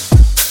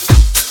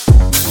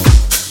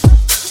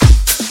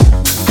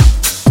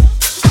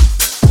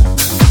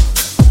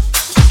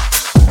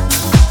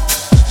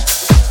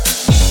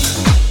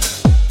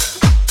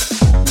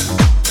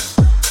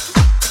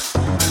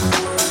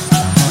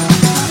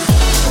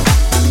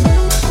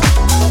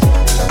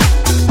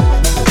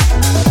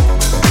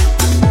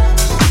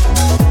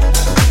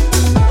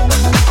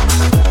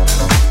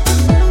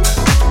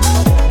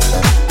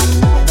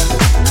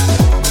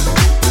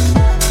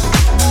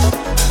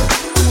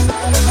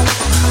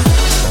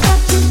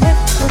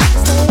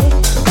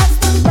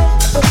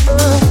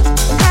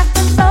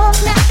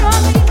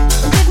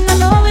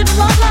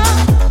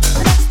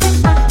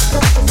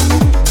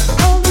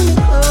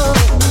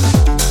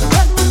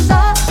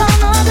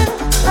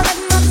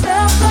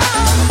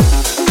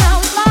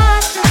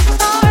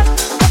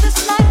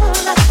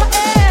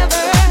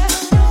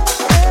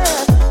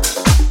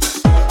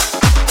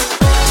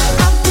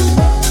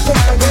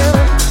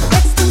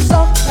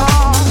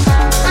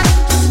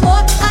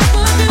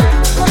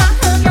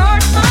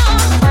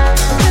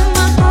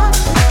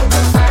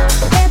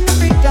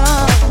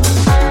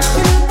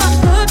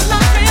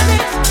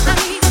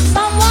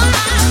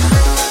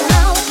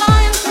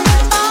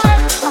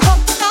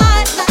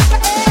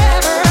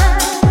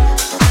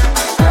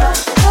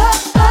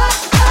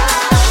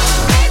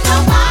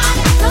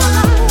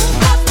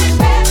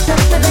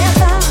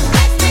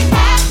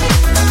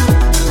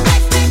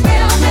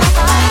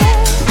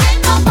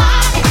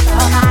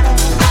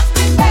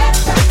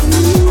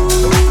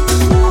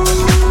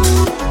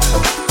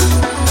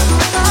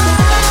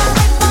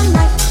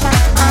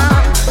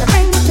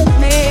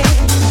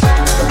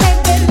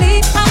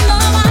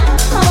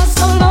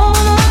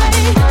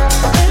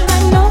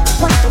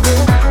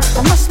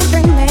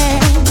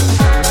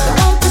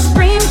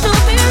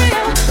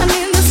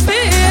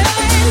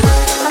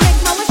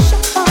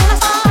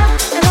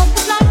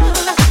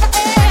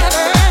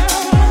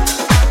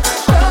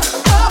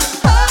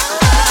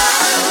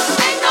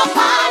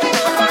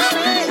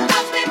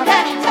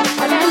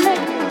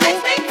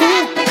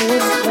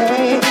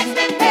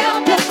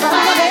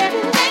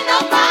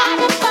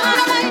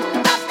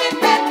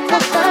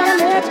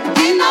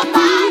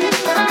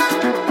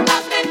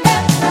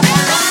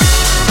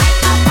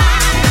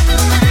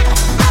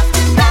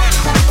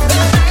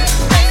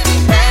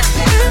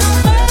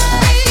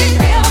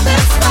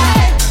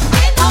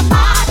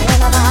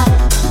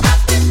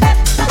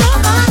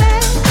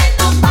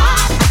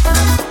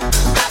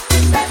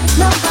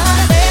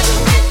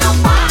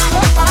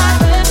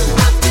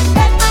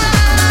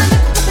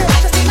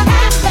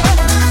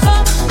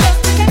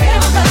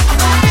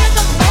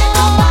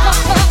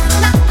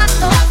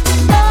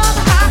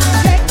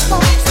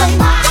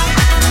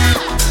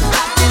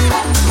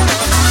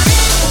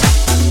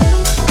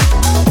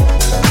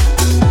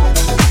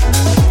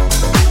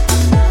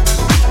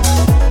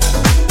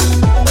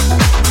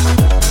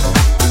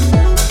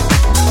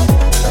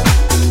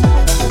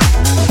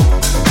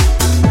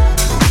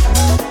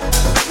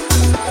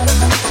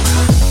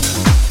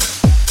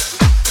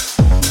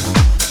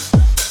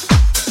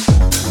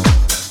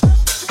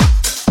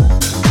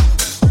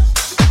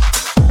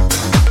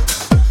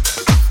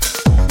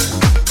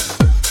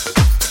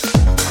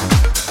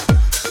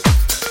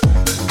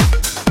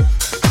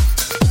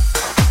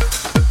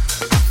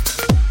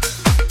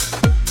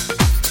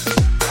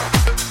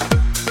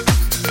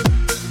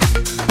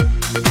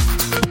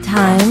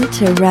 Time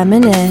to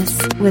reminisce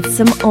with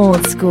some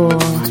old school.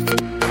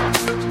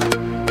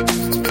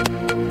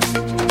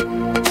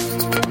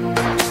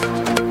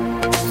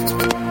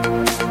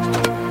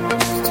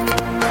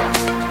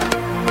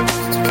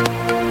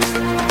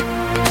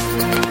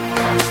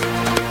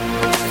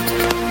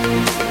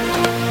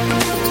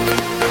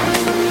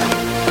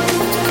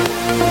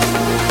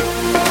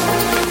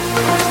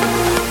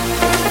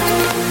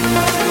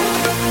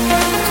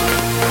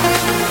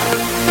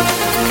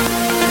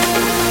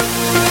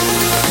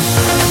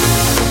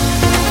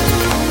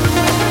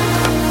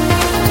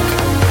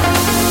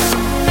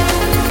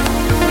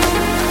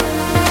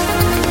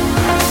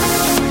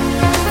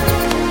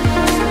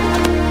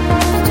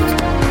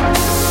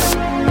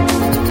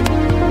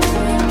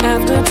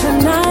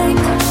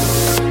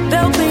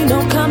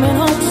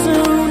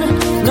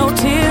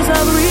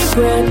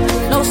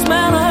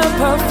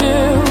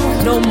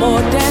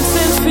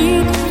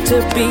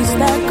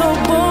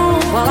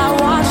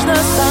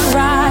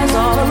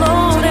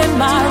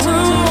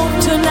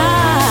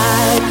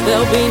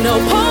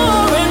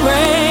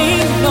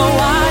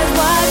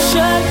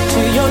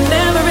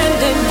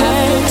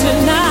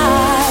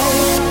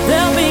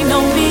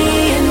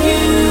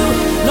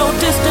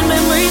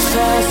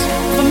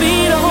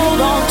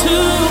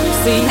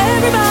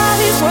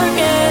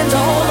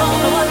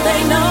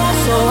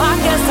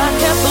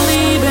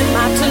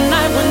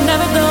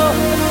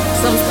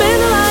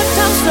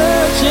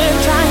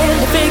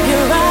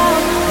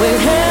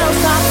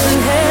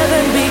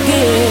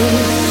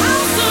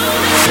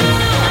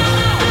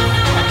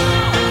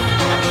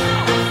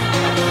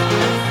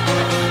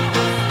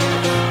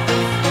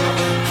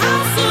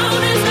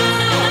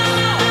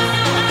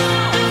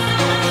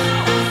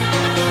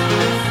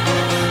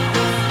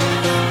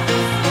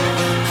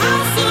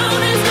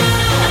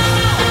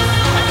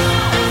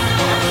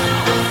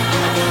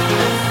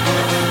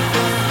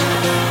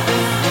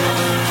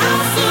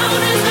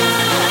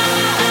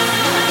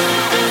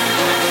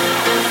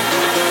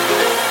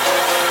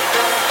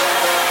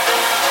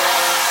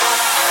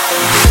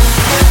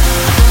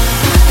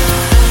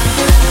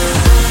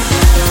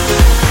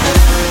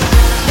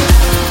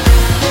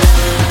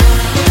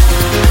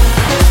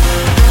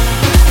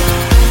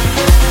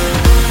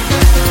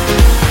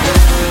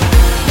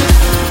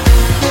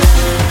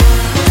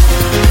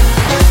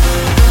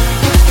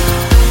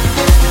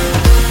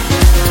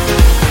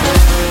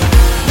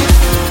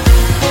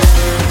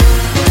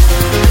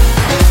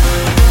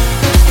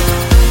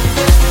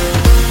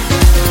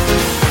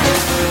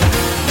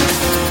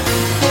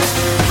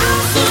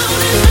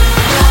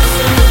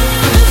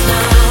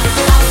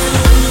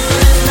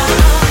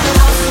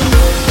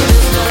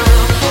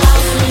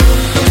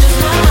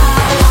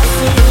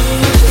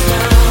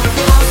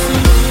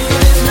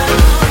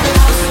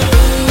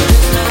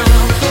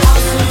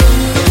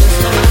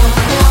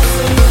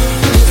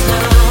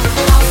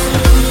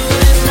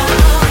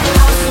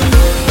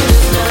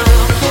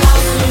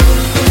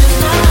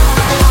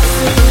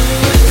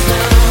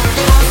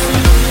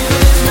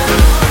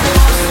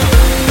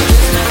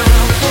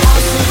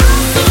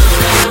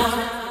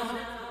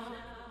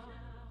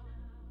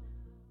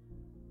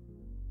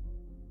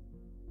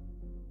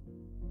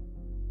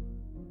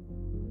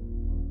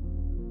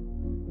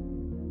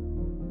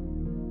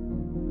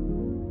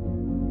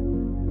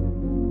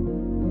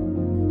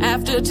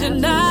 After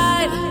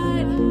tonight,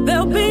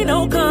 there'll be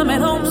no coming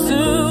home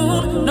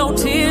soon. No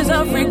tears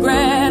of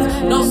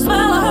regret, no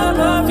smell of her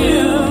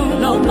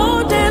perfume. No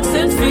more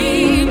dancing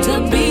feet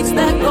to beats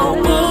that go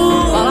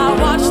boom. While I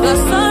watch the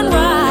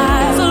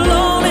sunrise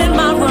alone in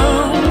my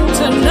room.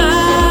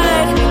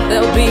 Tonight,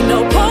 there'll be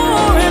no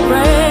pouring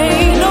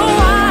rain. No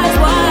eyes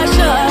wide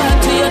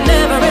shut to your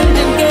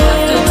never-ending game.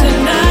 After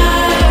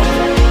tonight,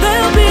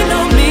 there'll be no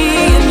me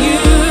and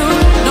you.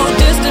 No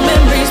distant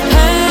memories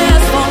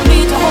past for me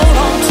to hold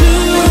on to.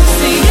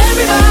 See,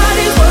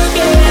 everybody's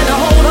working to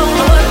hold on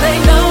to what they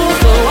know.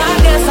 So I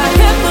guess I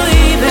kept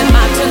believing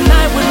my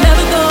tonight would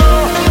never go.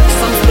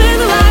 Some spend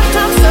a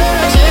lifetime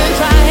searching,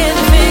 trying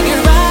to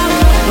figure out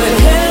when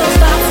hell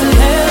stops and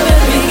heaven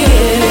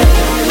begins.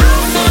 How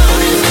soon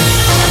is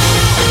now?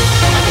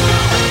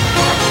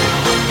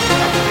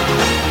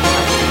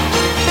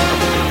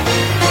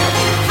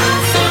 How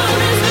soon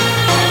is now?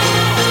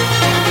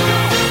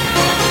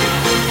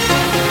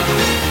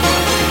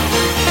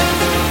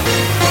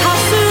 How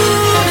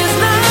soon is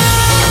now?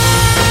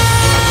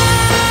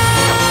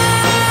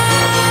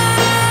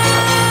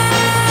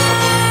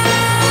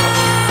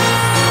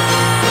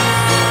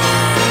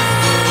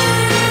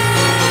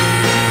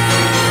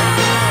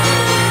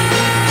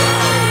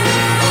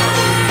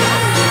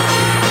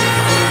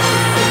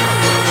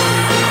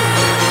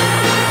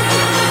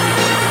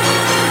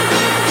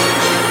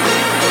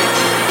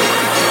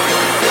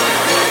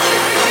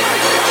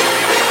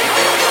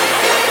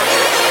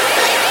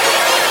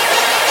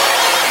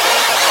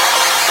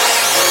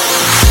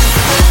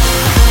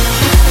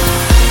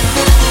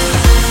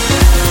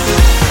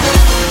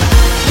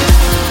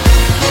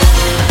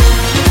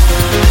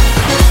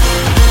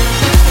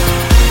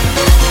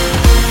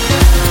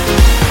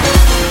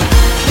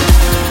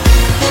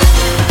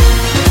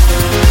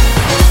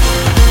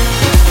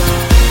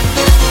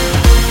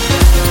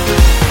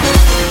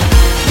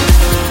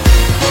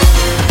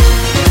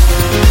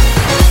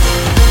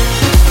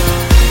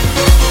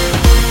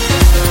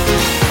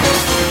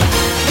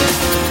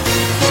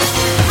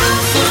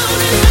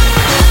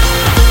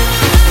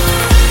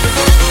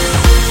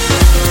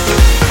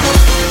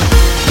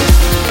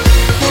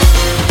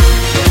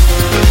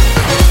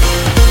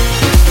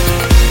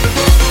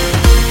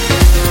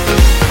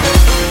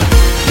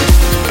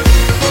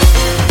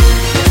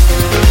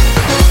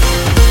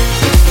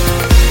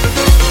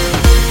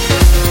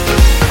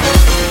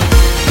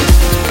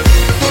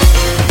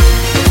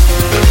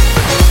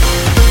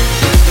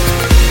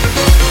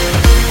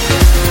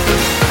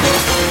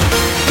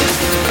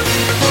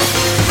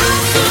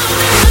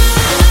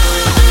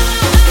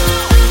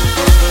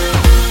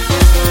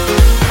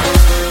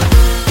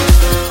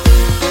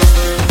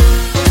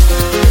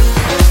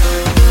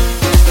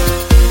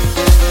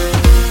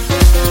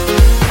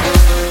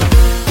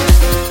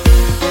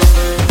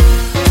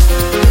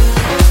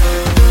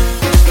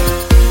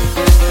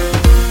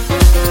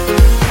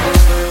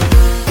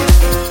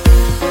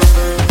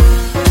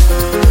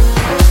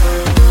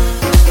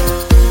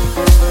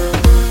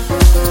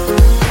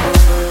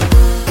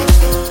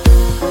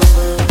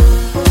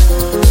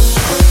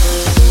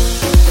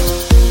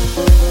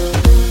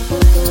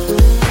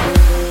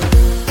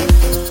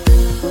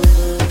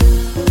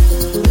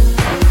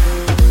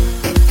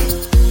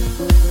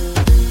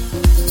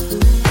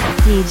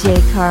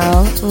 DJ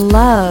Carl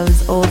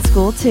loves old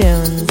school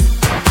tunes.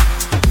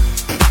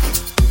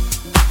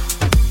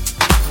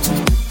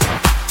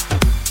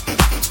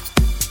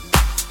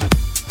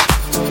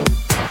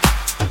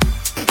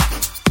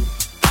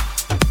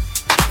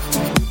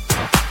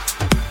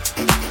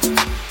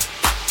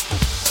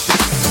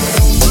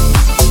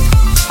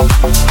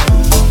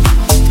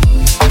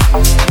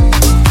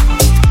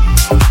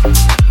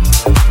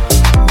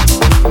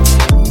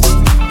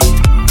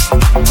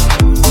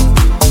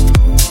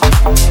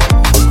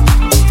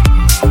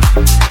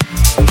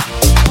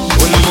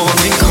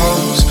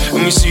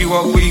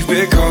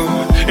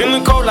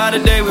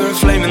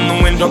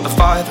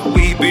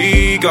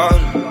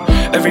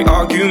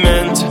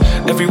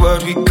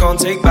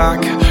 Take back,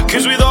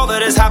 'cause with all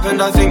that has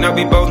happened, I think that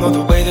we both know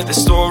the way that the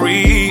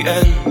story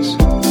ends.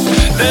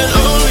 Then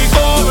only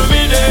for a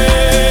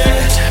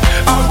minute,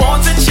 I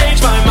want to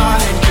change my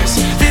mind, 'cause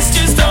this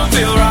just don't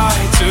feel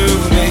right to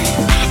me.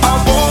 I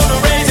wanna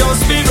raise your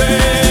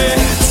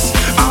spirits,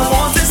 I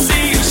want to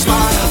see you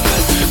smile,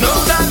 but no,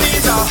 that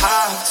means I'll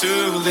have to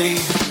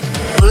leave.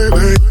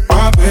 Baby,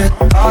 I've been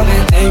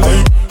falling,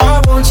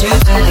 I want you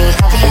to be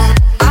happier,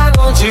 I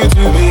want you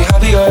to be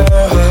happier, I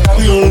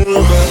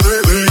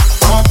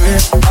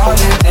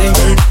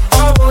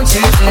want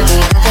you to be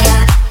happier,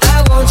 I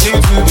want you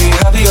to be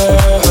happier.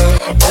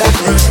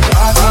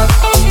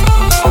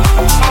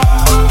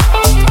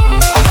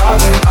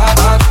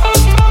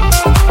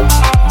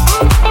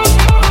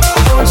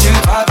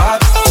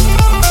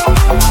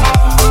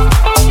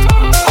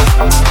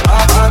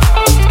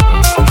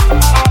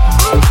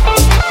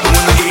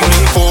 When the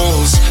evening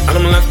falls and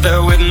I'm left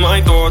there with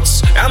my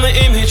thoughts and the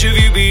image of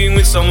you being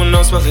with someone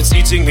else, well it's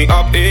eating me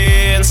up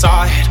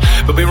inside.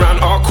 But we ran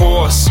our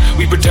course,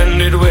 we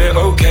pretended we're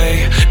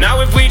okay.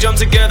 Now if we jump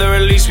together,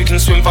 at least we can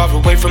swim far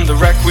away from the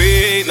wreck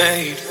we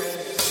made.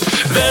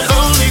 Then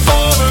only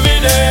for a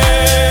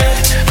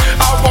minute,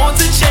 I want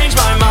to change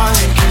my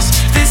mind, 'cause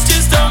this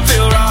just don't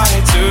feel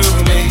right to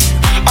me.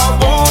 I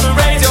wanna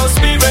raise your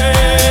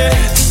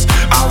spirits,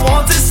 I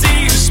want to see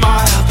you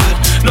smile, but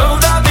no,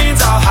 that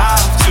means I'll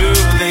have to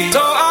leave.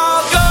 So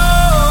I'll go,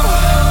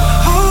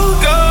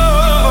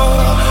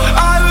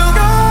 I will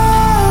go.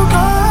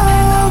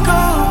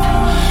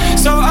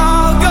 So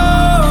I'll go,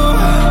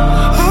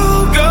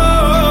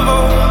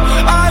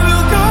 I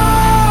will go.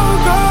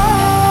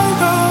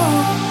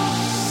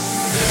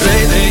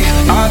 Lately,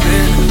 I've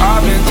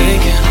been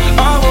thinking, I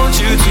want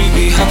you to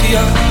be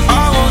happier, I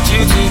want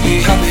you to be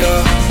happier.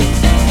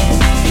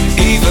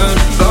 Even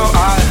though I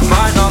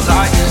might not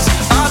like this,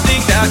 I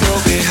think that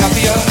you'll be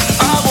happier.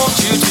 I want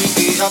you to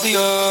be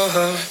happier.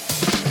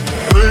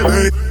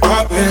 Lately,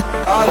 I've been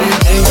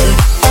thinking,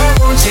 I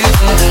want you to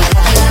be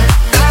happier,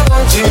 I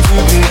want you to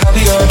be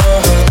happier.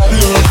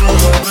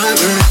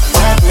 Lately,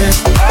 I've been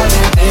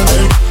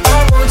thinking, I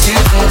want you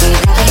to be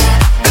happier,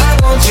 I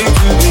want you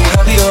to be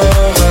happier.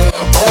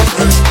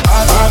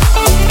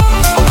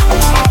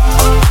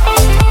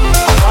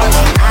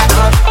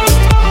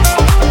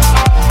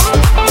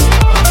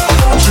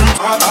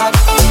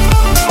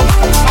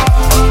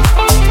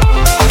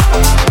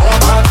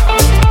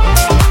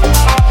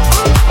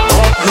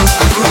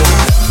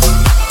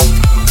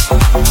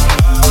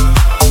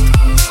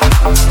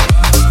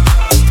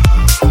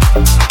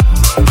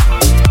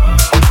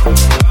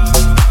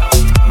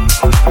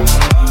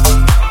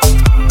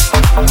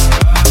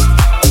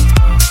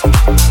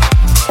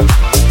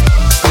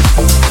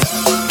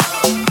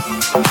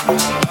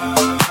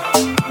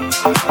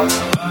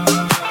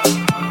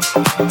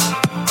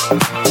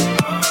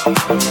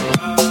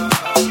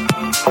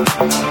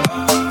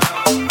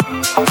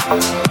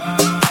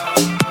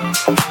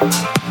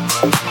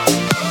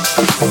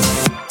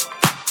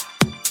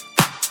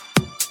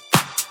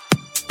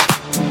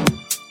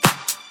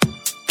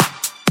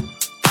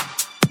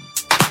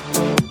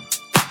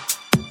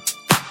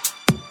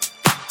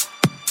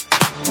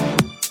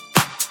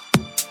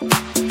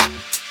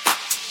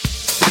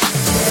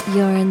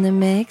 You're in the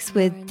mix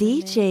with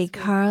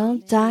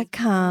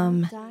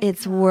DJCarl.com.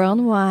 It's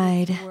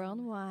worldwide.